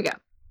 here we go.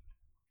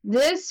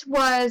 This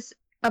was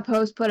a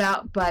post put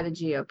out by the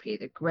GOP,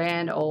 the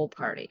Grand Old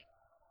Party.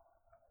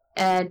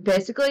 And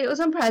basically, it was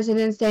on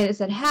President's Day. It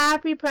said,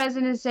 Happy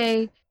President's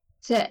Day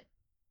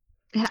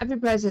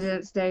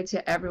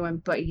to everyone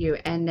but you.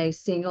 And they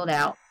singled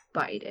out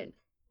Biden.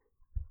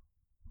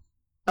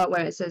 Oh,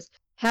 wait, it says,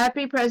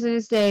 Happy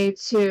President's Day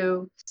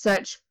to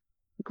such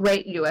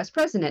great U.S.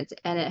 presidents.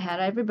 And it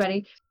had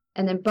everybody.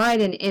 And then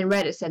Biden in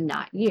red, it said,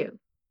 not you.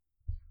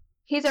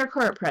 He's our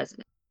current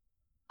president.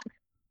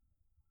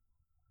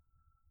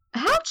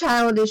 How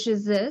childish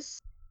is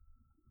this?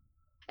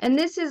 And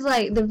this is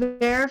like the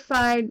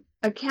verified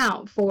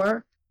account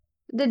for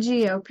the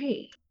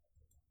GOP.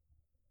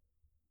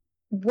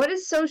 What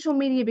does social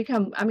media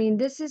become? I mean,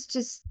 this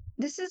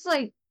is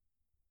like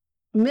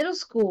middle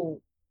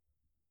school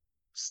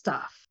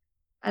stuff.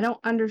 I don't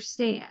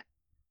understand.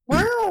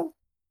 Wow.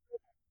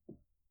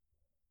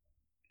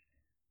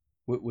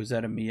 Was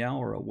that a meow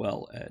or a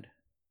well, Ed?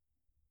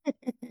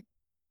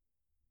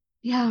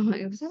 Yeah, I'm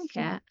like, was that a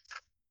cat?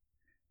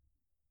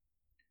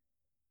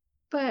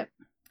 But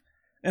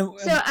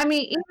so I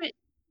mean, even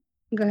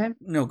go ahead.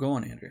 No, go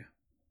on, Andrea.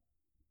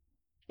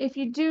 If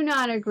you do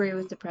not agree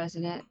with the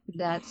president,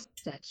 that's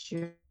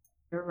your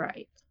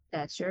right.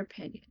 That's your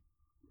opinion.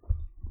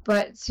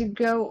 But to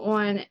go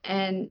on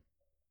and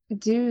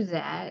do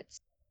that,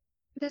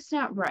 that's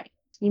not right.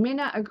 You may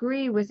not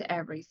agree with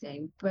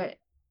everything, but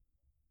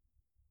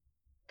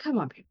come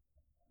on, people.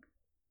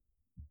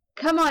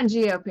 Come on,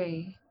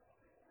 GOP.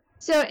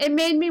 So it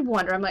made me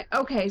wonder. I'm like,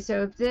 okay,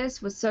 so if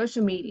this was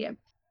social media,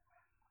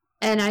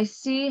 and I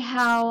see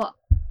how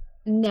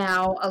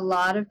now a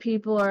lot of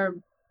people are,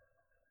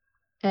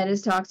 Ed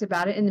has talked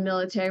about it in the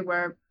military,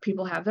 where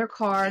people have their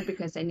card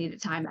because they need a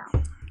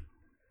timeout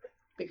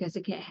because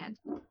they can't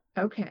handle it.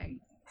 Okay.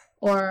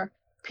 Or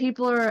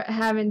people are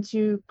having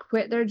to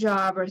quit their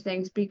job or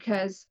things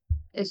because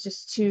it's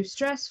just too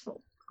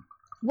stressful.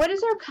 What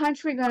is our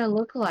country going to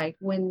look like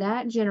when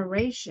that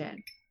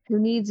generation who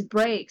needs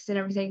breaks and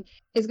everything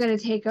is going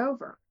to take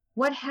over?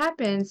 What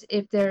happens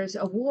if there's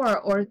a war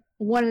or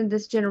one of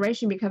this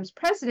generation becomes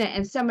president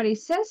and somebody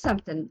says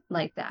something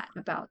like that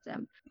about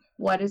them?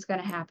 What is going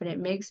to happen? It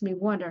makes me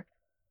wonder,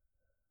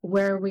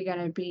 where are we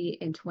going to be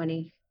in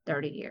 20,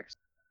 30 years?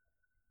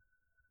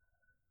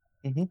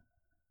 Mm-hmm.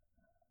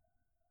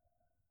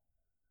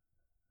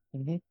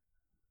 Mm-hmm.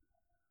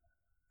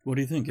 What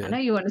do you think, Ed? I know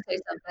you want to say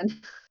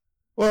something.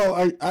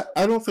 Well,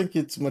 I don't think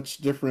it's much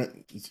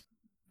different.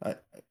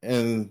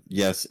 And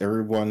yes,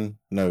 everyone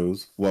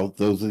knows. Well,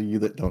 those of you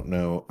that don't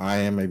know, I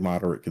am a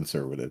moderate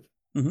conservative.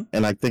 Mm-hmm.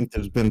 And I think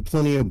there's been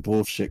plenty of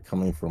bullshit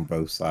coming from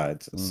both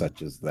sides,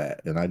 such as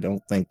that. And I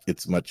don't think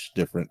it's much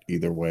different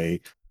either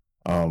way.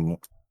 Going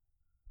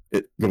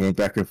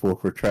back and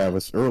forth with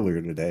Travis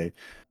earlier today,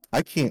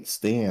 I can't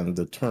stand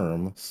the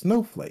term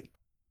snowflake.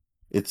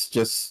 It's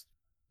just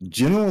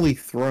generally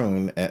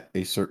thrown at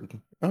a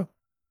certain... Oh,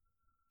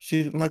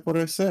 she didn't like what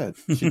I said.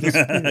 She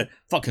disappeared.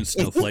 Fucking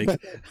snowflake.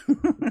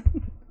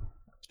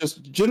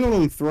 Just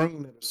generally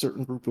thrown at a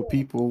certain group of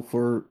people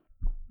for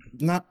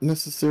not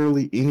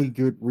necessarily any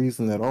good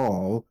reason at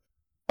all,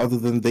 other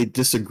than they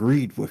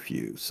disagreed with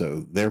you.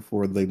 So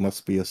therefore they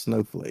must be a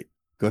snowflake.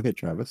 Go ahead,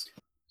 Travis.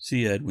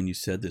 See, Ed, when you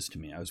said this to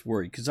me, I was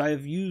worried because I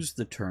have used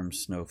the term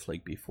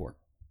snowflake before.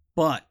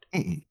 But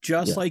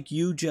just like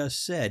you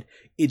just said,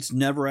 it's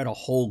never at a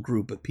whole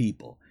group of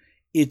people.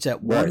 It's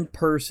at one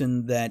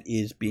person that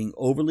is being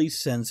overly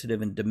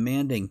sensitive and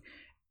demanding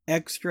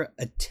extra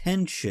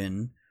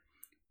attention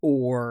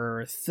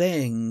or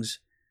things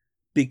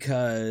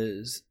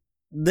because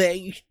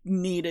they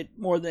need it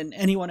more than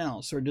anyone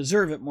else or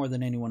deserve it more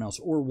than anyone else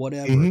or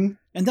whatever. Mm-hmm.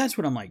 And that's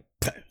what I'm like,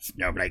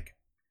 snowflake.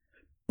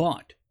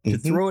 But to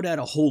throw it at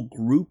a whole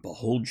group, a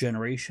whole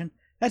generation,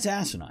 that's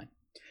asinine.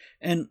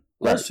 And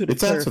also to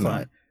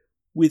clarify,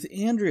 with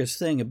Andrea's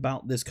thing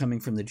about this coming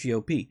from the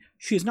GOP,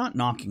 she's not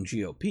knocking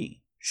GOP.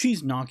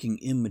 She's knocking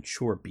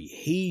immature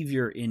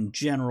behavior in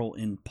general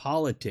in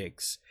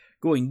politics,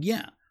 going,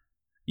 yeah,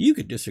 you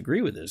could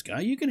disagree with this guy.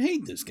 You can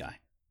hate this guy.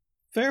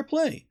 Fair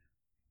play.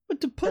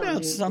 But to put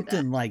out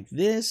something like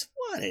this,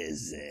 what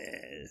is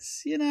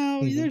this? You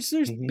know, there's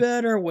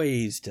better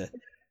ways to,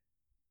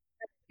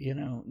 you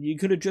know, you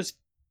could have just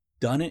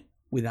done it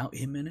without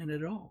him in it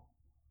at all.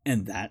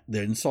 And that,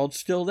 the insult's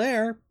still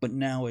there, but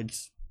now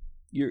it's,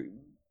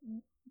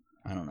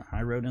 I don't know,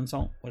 high road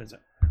insult? What is it?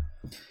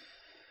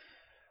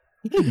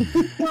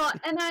 Well,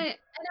 and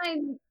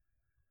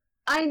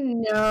I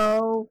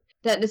know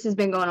that this has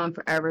been going on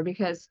forever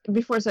because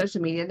before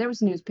social media, there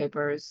was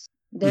newspapers,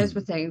 there's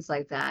were things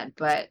like that,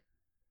 but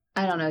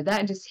I don't know,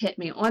 that just hit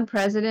me on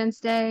President's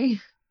Day.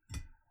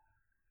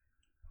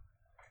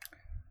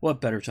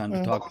 What better time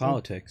to talk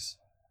politics?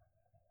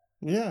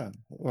 Yeah,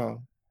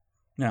 well.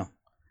 No.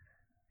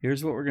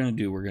 Here's what we're going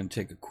to do. We're going to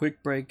take a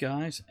quick break,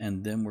 guys,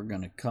 and then we're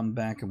going to come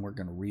back and we're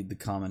going to read the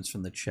comments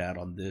from the chat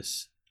on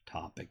this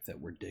topic that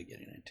we're digging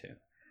into.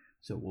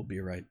 So we'll be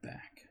right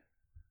back.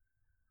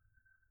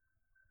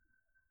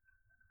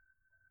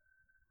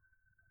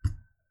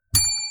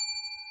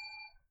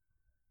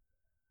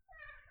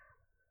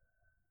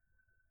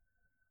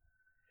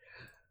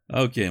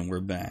 Okay, and we're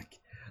back.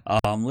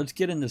 Let's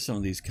get into some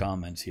of these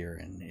comments here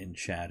in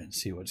chat and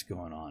see what's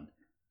going on.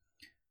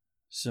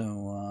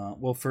 So,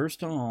 well,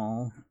 first of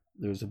all,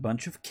 there's a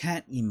bunch of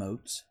cat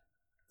emotes.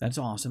 That's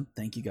awesome.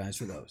 Thank you guys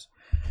for those.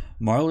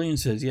 Marlene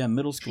says, yeah,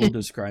 middle school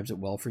describes it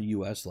well for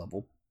U.S.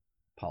 level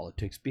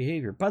politics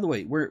behavior. By the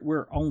way,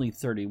 we're only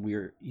 30.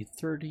 We're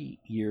 30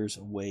 years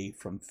away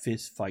from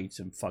fist fights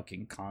in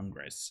fucking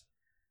Congress.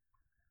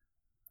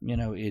 You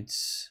know, it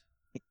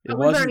We've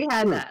wasn't. already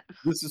had that.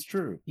 This is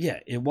true. Yeah,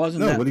 it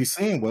wasn't. No, that, what he's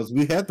saying was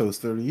we had those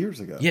 30 years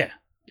ago. Yeah.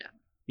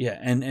 Yeah,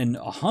 and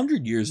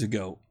 100 years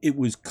ago, it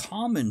was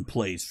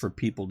commonplace for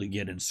people to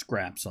get in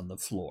scraps on the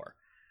floor.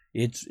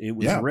 It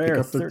was rare.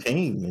 Pick up their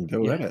cane and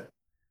go at it.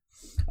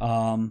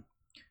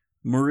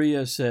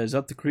 Maria says,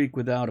 up the creek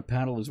without a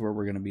paddle is where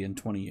we're going to be in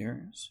 20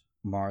 years.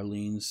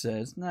 Marlene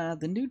says, nah,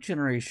 the new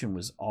generation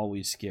was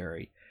always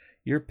scary.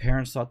 Your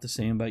parents thought the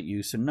same about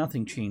you, so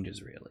nothing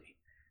changes really.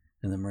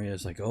 And then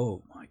Maria's like,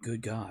 oh my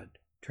good God,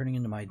 turning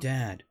into my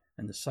dad,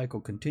 and the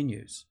cycle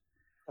continues.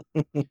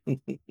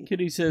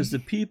 Kitty says the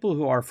people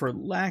who are, for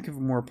lack of a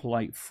more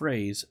polite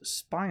phrase,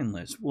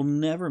 spineless will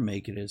never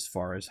make it as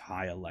far as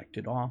high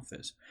elected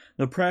office.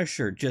 The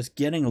pressure just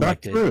getting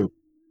elected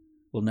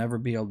will never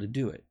be able to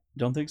do it.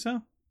 Don't think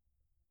so?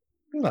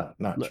 No,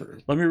 not true.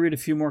 Let me read a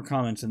few more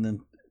comments and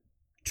then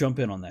jump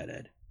in on that,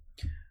 Ed.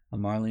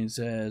 Marlene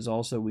says,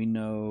 also we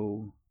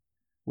know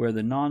where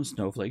the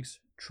non-snowflakes,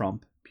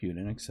 Trump,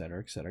 Putin,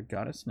 etc.,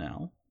 got us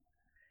now.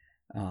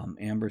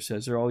 Amber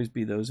says there will always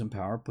be those in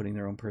power putting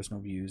their own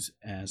personal views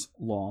as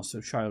law,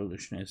 so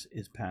childishness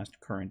is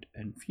past, current,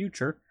 and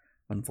future,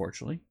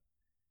 unfortunately.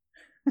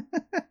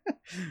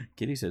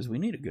 Kitty says we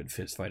need a good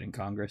fist fight in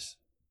Congress.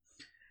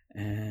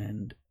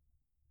 And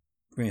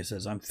Maria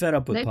says I'm fed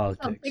up with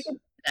politics.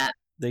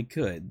 They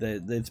could.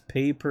 It's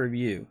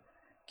pay-per-view.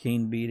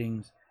 Cane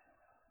beatings.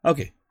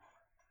 Okay.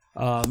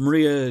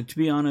 Maria, to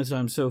be honest,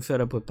 I'm so fed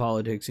up with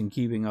politics and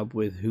keeping up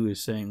with who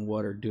is saying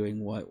what or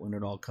doing what when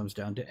it all comes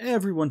down to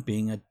everyone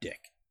being a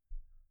dick.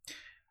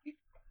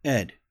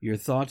 Ed, your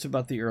thoughts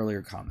about the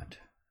earlier comment?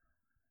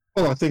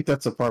 Well, I think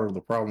that's a part of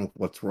the problem with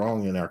what's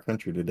wrong in our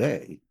country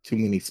today. Too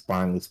many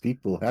spineless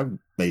people have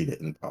made it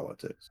in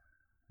politics.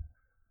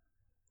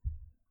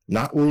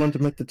 Not willing to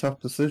make the tough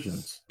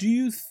decisions. Do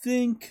you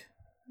think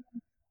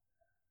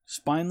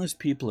spineless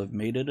people have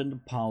made it into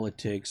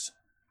politics,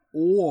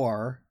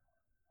 or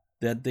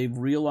that they've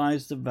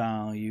realized the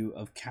value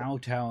of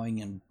kowtowing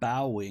and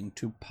bowing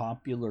to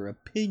popular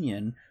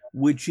opinion,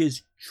 which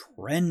is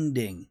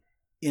trending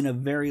in a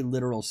very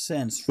literal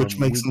sense from which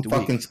makes them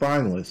fucking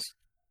spineless.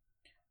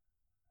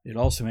 It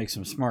also makes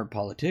them smart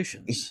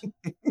politicians.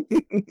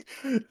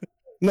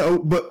 No,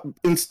 but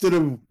instead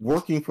of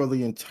working for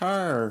the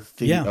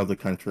entirety of the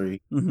country,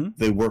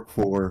 they work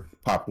for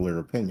popular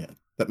opinion.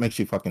 That makes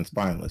you fucking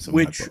spineless.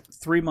 Which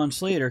 3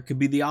 months later could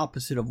be the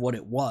opposite of what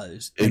it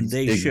was, and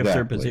they shift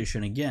their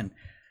position again.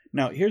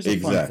 Now, here's a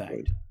fun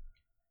fact,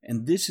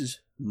 and this is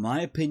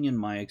my opinion,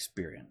 my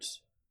experience.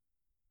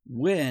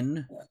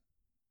 When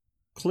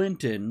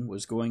Clinton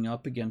was going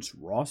up against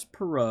Ross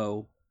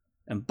Perot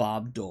and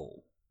Bob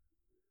Dole,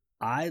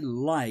 I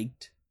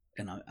liked,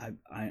 and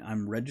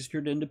I'm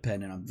registered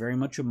independent, I'm very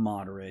much a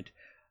moderate.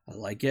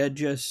 Like Ed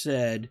just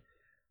said,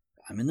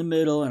 I'm in the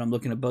middle and I'm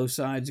looking at both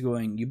sides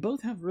going, you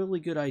both have really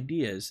good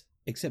ideas,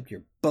 except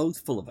you're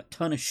both full of a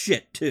ton of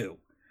shit too.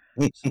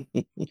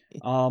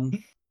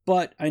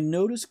 But I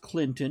noticed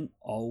Clinton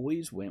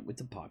always went with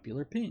the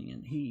popular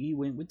opinion. He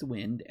went with the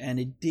wind, and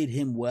it did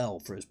him well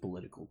for his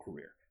political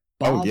career.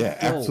 Bob Dole,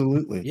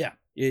 absolutely. Yeah,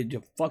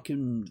 a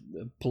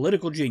fucking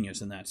political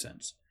genius in that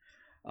sense.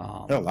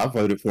 Hell, I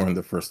voted for him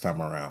the first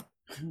time around.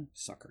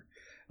 Sucker.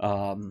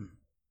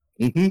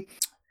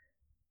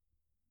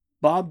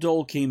 Bob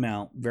Dole came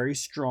out very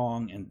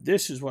strong, and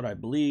this is what I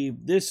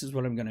believe, this is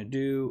what I'm going to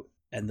do.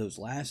 And those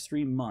last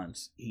 3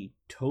 months, he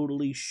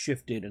totally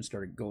shifted and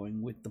started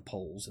going with the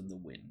poles and the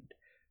wind.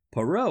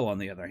 Perot, on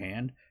the other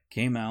hand,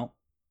 came out.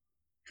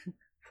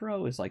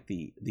 Perot is like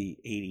the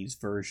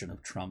 80s version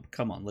of Trump.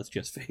 Come on, let's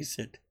just face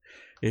it.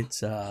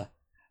 It's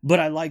but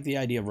I like the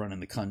idea of running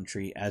the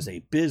country as a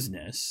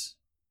business.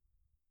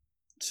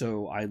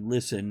 So I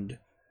listened,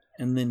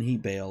 and then he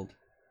bailed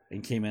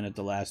and came in at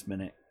the last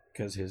minute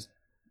because his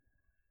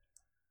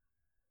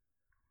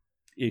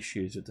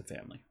issues with the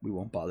family. We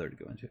won't bother to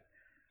go into.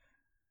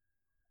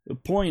 The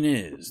point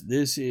is,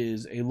 this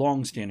is a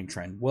long-standing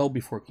trend, well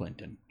before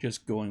Clinton,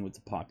 just going with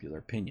the popular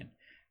opinion.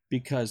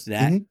 Because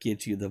that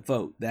gets you the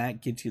vote,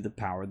 that gets you the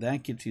power,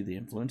 that gets you the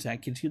influence,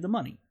 that gets you the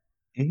money.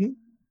 And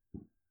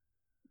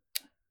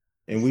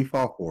we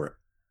fall for it.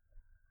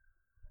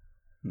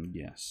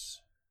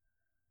 Yes.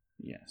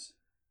 Yes.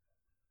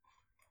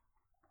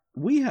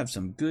 We have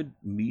some good,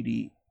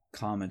 meaty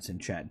comments in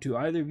chat. Do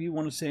either of you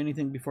want to say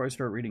anything before I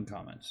start reading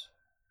comments?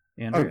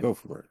 Andrew? Go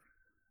for it.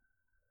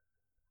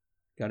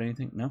 Got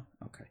anything? No?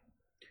 Okay.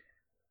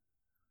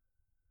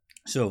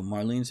 So,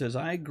 Marlene says,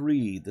 I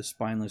agree the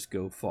spineless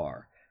go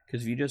far.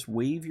 Because if you just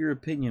wave your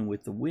opinion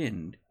with the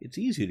wind, it's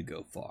easy to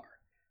go far.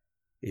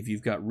 If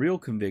you've got real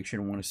conviction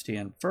and want to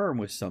stand firm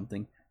with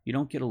something, you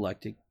don't get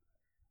elected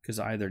because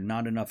either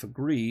not enough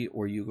agree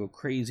or you go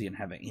crazy and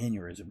have an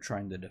aneurysm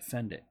trying to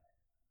defend it.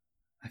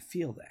 I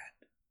feel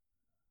that.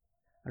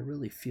 I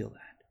really feel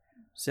that.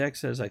 Zach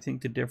says, I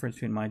think the difference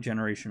between my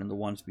generation and the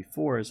ones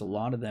before is a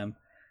lot of them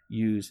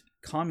use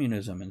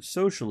communism and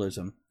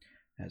socialism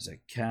as a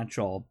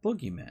catch-all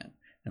boogeyman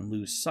and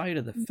lose sight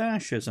of the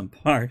fascism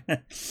part,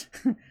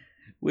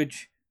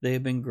 which they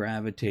have been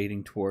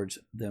gravitating towards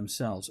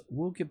themselves.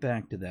 We'll get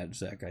back to that,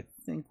 Zach. I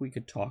think we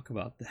could talk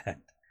about that.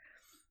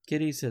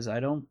 Kitty says, I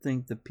don't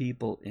think the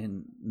people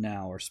in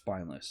now are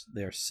spineless.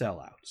 They're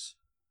sellouts,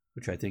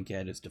 which I think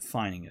Ed is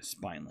defining as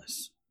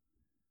spineless.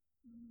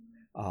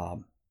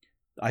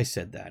 I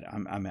said that.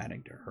 I'm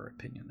adding to her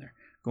opinion there.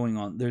 Going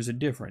on, there's a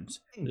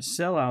difference. The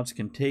sellouts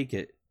can take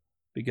it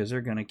because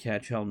they're going to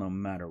catch hell no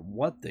matter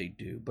what they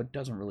do, but it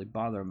doesn't really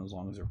bother them as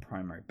long as their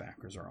primary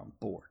backers are on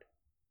board.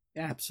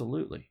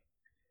 Absolutely.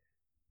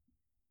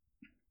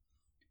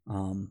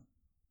 You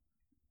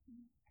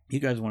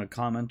guys want to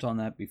comment on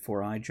that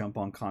before I jump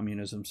on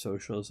communism,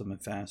 socialism,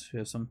 and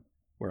fascism,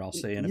 where I'll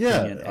say an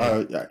opinion?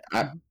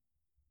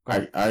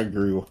 I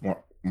agree with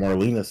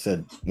Marlena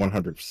said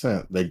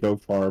 100%. They go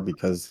far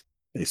because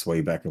they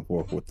sway back and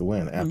forth with the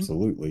wind.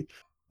 Absolutely.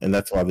 And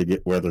that's why they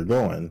get where they're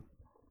going.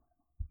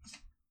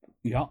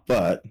 Yeah.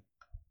 But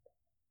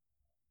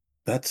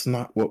that's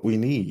not what we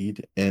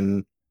need.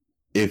 And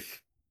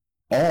if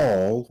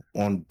all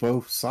on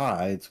both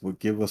sides would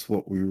give us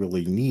what we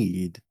really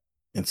need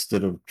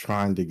instead of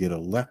trying to get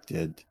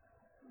elected,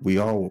 we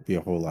all would be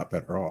a whole lot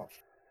better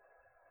off.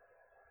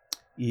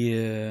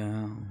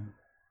 Yeah.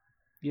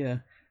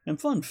 And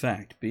fun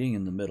fact, being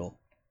in the middle,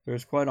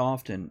 there's quite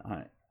often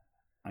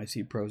I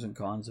see pros and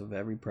cons of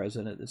every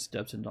president that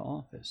steps into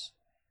office.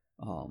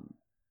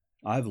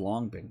 I've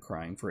long been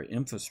crying for an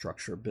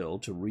infrastructure bill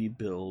to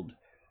rebuild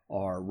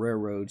our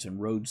railroads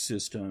and road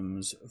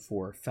systems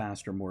for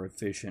faster, more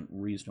efficient,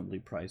 reasonably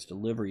priced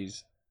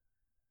deliveries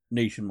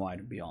nationwide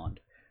and beyond.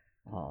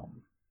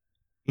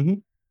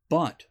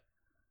 But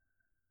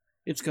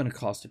it's going to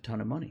cost a ton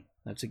of money.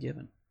 That's a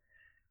given.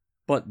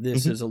 But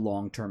this is a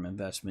long-term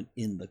investment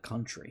in the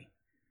country.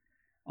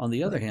 On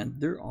the other hand,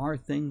 there are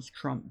things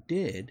Trump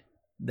did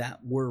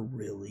that were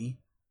really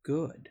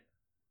good.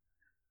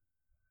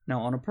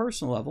 Now, on a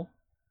personal level,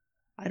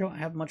 I don't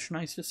have much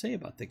nice to say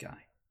about the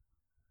guy.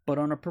 But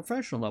on a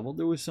professional level,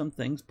 there was some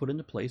things put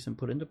into place and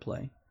put into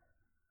play.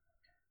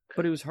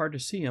 But it was hard to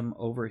see him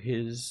over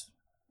his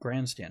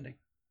grandstanding.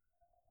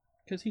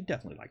 Because he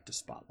definitely liked the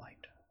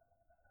spotlight.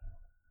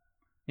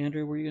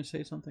 Andrew, were you going to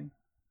say something?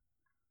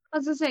 I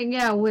was just saying,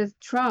 yeah, with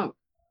Trump,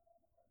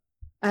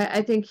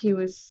 I think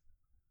he's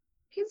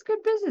a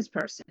good business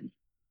person.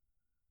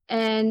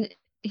 And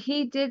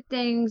he did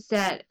things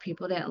that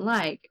people didn't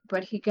like,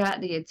 but he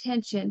got the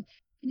attention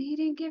and he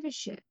didn't give a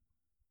shit.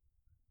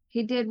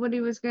 He did what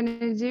he was going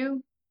to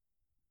do.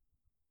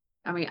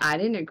 I mean, I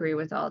didn't agree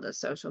with all the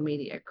social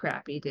media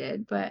crap he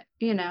did, but,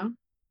 you know,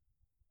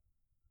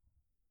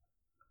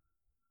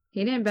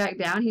 he didn't back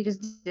down. He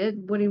just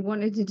did what he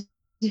wanted to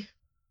do.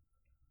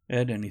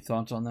 Ed, any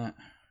thoughts on that?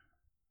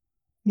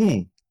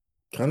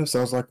 Kind of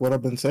sounds like what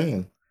I've been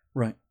saying.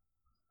 Right.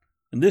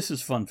 And this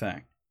is fun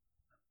fact.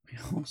 We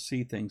all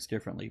see things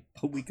differently,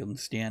 but we can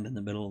stand in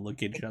the middle and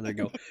look at each other and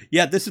go,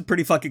 yeah, this is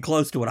pretty fucking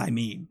close to what I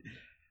mean.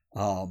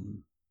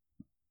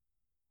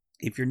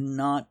 If you're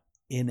not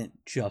in it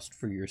just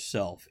for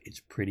yourself, it's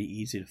pretty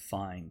easy to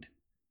find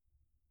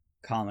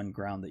common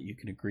ground that you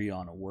can agree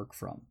on and work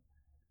from.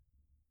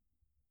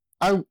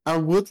 I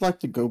would like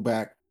to go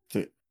back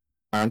to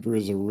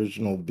Andrea's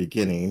original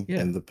beginning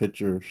and the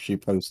picture she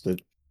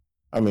posted.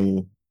 I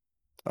mean,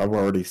 I've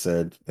already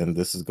said, and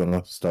this is going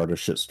to start a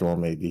shitstorm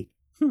maybe.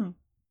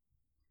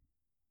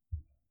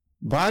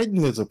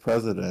 Biden is a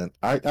president.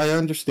 I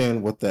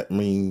understand what that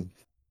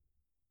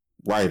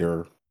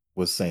writer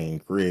was saying,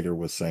 creator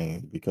was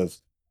saying,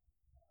 because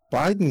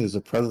Biden as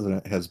a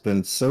president has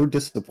been so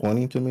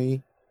disappointing to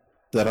me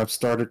that I've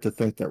started to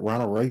think that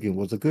Ronald Reagan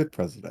was a good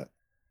president.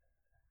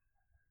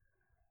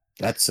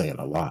 That's saying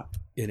a lot.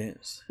 It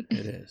is.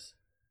 It is.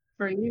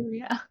 For you,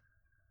 yeah.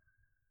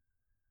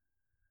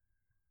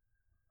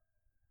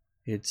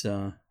 It's,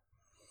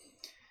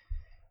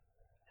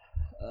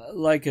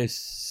 like I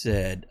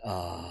said,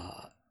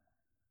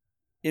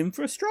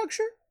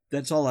 infrastructure?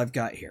 That's all I've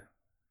got here.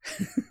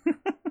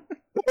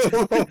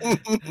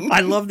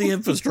 I love the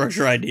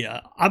infrastructure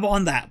idea. I'm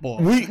on that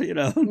board. We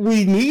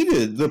need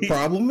it. The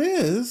problem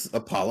is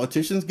a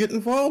politicians get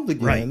involved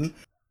again. Right.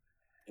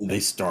 They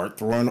start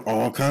throwing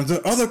all kinds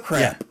of other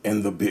crap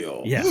in the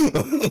bill. Yeah.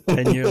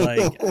 And you're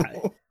like,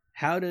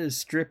 how does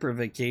stripper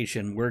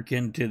vacation work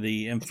into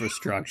the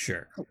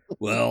infrastructure?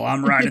 Well,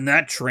 I'm riding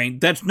that train.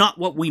 That's not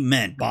what we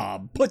meant,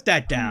 Bob. Put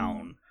that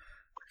down.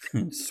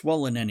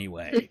 Swollen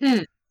anyway.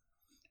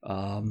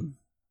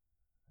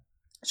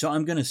 So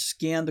I'm going to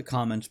scan the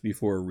comments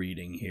before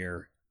reading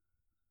here.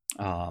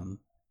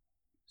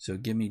 So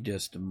give me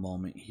just a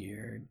moment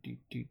here.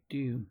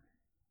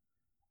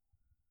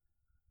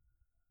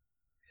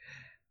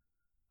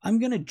 I'm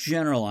going to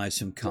generalize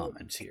some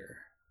comments here.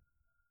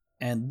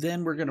 And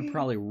then we're going to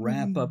probably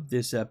wrap up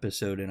this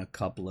episode in a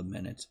couple of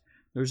minutes.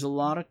 There's a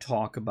lot of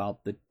talk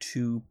about the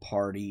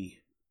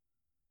two-party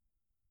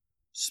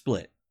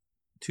split,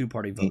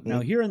 two-party vote. Now,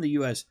 here in the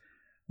U.S.,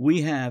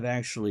 we have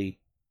actually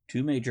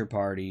 2 major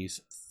parties,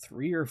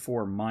 3 or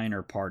 4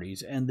 minor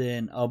parties, and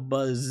then a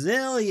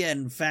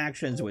bazillion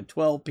factions with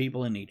 12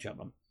 people in each of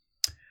them.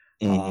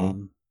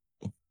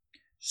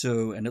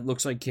 So, and it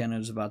looks like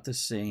Canada's about the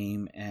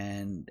same.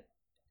 And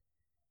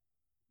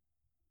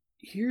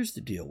here's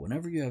the deal.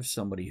 Whenever you have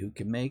somebody who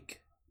can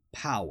make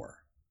power,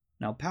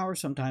 now power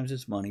sometimes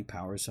is money,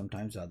 power is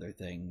sometimes other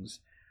things,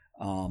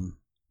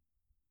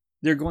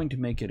 they're going to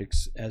make it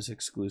as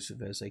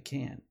exclusive as they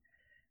can.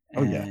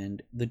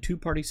 And the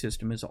two-party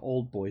system is an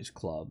old boys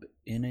club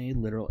in a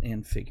literal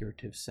and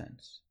figurative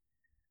sense.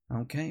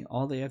 Okay,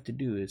 all they have to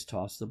do is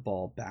toss the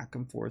ball back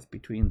and forth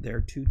between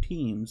their 2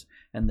 teams,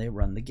 and they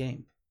run the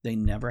game. They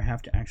never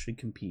have to actually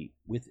compete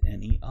with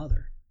any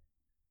other.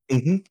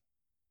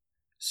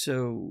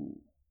 So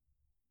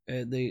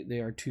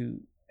they are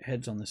 2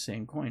 heads on the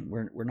same coin.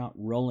 We're not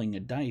rolling a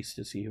dice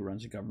to see who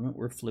runs the government.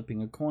 We're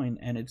flipping a coin,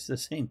 and it's the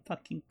same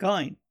fucking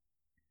coin.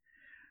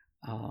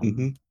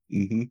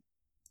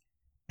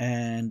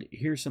 And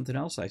here's something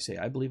else I say.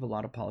 I believe a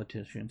lot of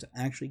politicians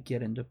actually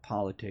get into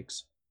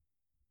politics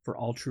for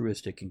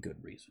altruistic and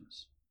good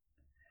reasons.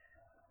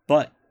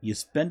 But you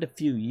spend a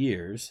few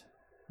years,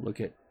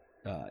 look at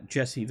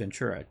Jesse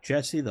Ventura,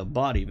 Jesse the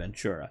Body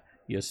Ventura.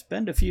 You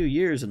spend a few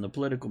years in the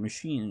political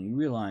machine and you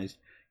realize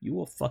you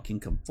will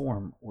fucking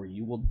conform or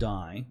you will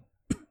die,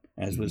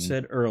 as was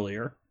said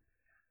earlier,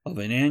 of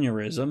an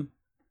aneurysm,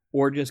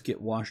 or just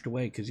get washed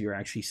away because you're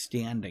actually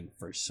standing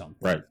for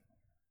something.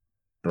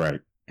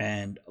 Right.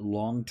 And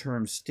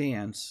long-term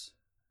stance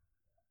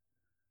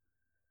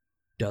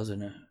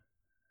doesn't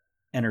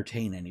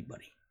entertain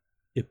anybody.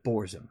 It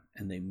bores them,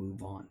 and they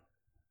move on.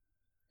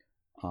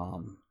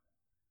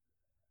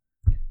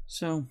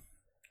 So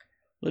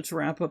let's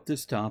wrap up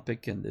this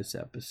topic and this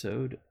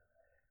episode.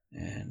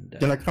 And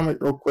can I comment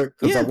real quick?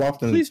 Because I've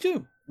often, please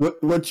do.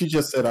 What you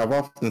just said, I've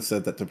often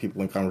said that to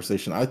people in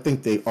conversation. I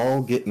think they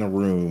all get in a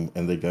room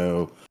and they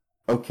go,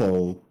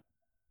 "Okay,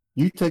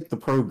 you take the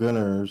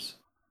pro-gunners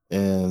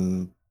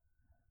and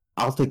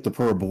I'll take the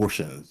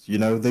pro-abortions." You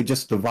know, they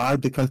just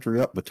divide the country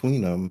up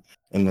between them,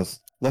 and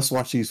let's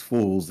watch these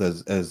fools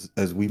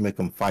as we make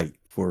them fight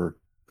for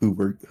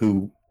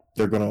who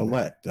they're going to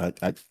elect.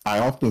 I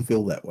often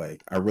feel that way.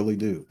 I really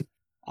do.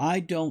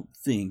 I don't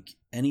think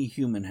any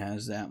human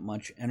has that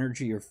much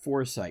energy or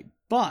foresight,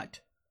 but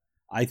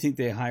I think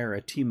they hire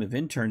a team of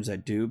interns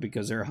that do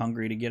because they're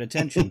hungry to get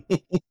attention.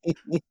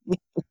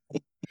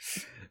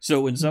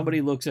 So when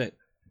somebody looks at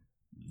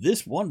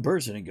this one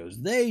person and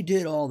goes, they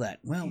did all that.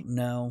 Well,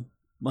 no,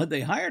 but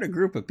they hired a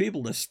group of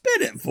people to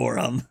spin it for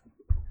them.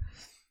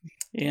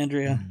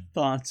 Andrea,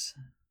 thoughts?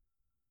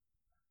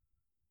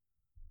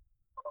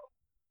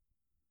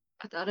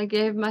 I thought I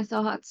gave my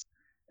thoughts.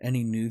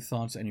 Any new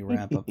thoughts? Any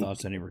wrap-up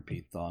thoughts? Any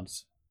repeat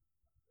thoughts?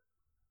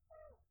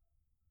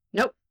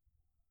 Nope.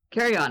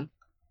 Carry on.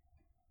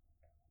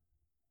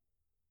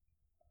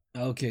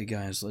 Okay,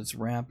 guys, let's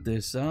wrap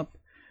this up,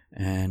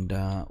 and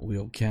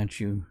we'll catch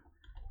you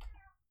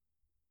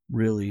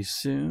really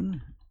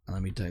soon.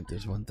 Let me type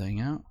this one thing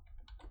out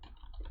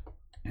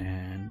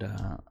and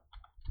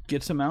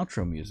get some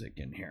outro music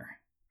in here.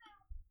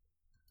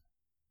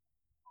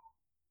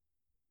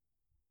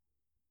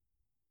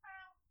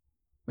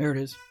 There it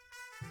is.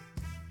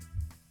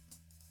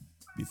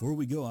 Before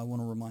we go, I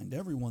want to remind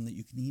everyone that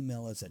you can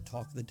email us at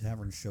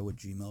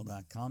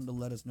talktothetavernshow@gmail.com to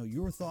let us know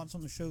your thoughts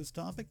on the show's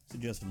topic,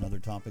 suggest another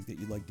topic that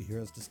you'd like to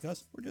hear us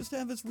discuss, or just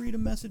have us read a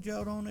message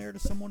out on air to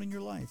someone in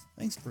your life.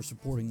 Thanks for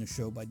supporting the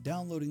show by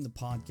downloading the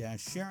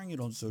podcast, sharing it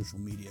on social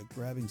media,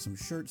 grabbing some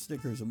shirt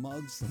stickers and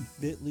mugs from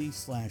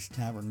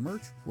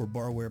bit.ly/tavernmerch, or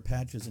barware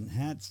patches and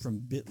hats from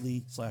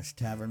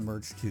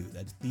bit.ly/tavernmerch2.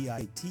 That's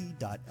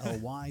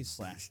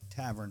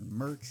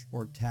bit.ly/tavernmerch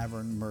or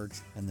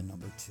tavernmerch and the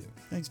number 2.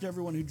 Thanks to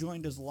everyone who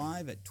joined us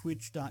live at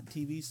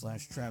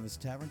twitch.tv/Travis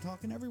Tavern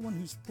Talk, and everyone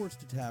who supports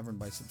the tavern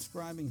by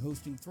subscribing,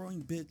 hosting,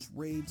 throwing bits,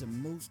 raids,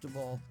 and most of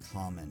all,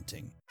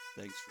 commenting.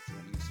 Thanks for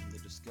joining us in the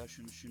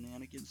discussion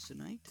shenanigans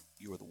tonight.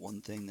 You are the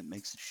one thing that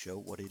makes the show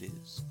what it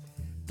is.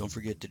 Don't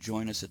forget to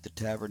join us at the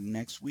tavern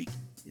next week.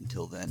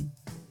 Until then,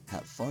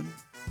 have fun,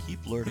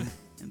 keep learning,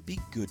 and be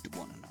good to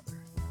one another.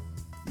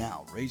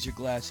 Now, raise your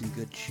glass in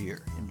good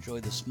cheer. Enjoy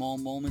the small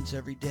moments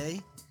every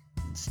day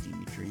and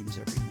steamy dreams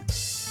every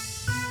night.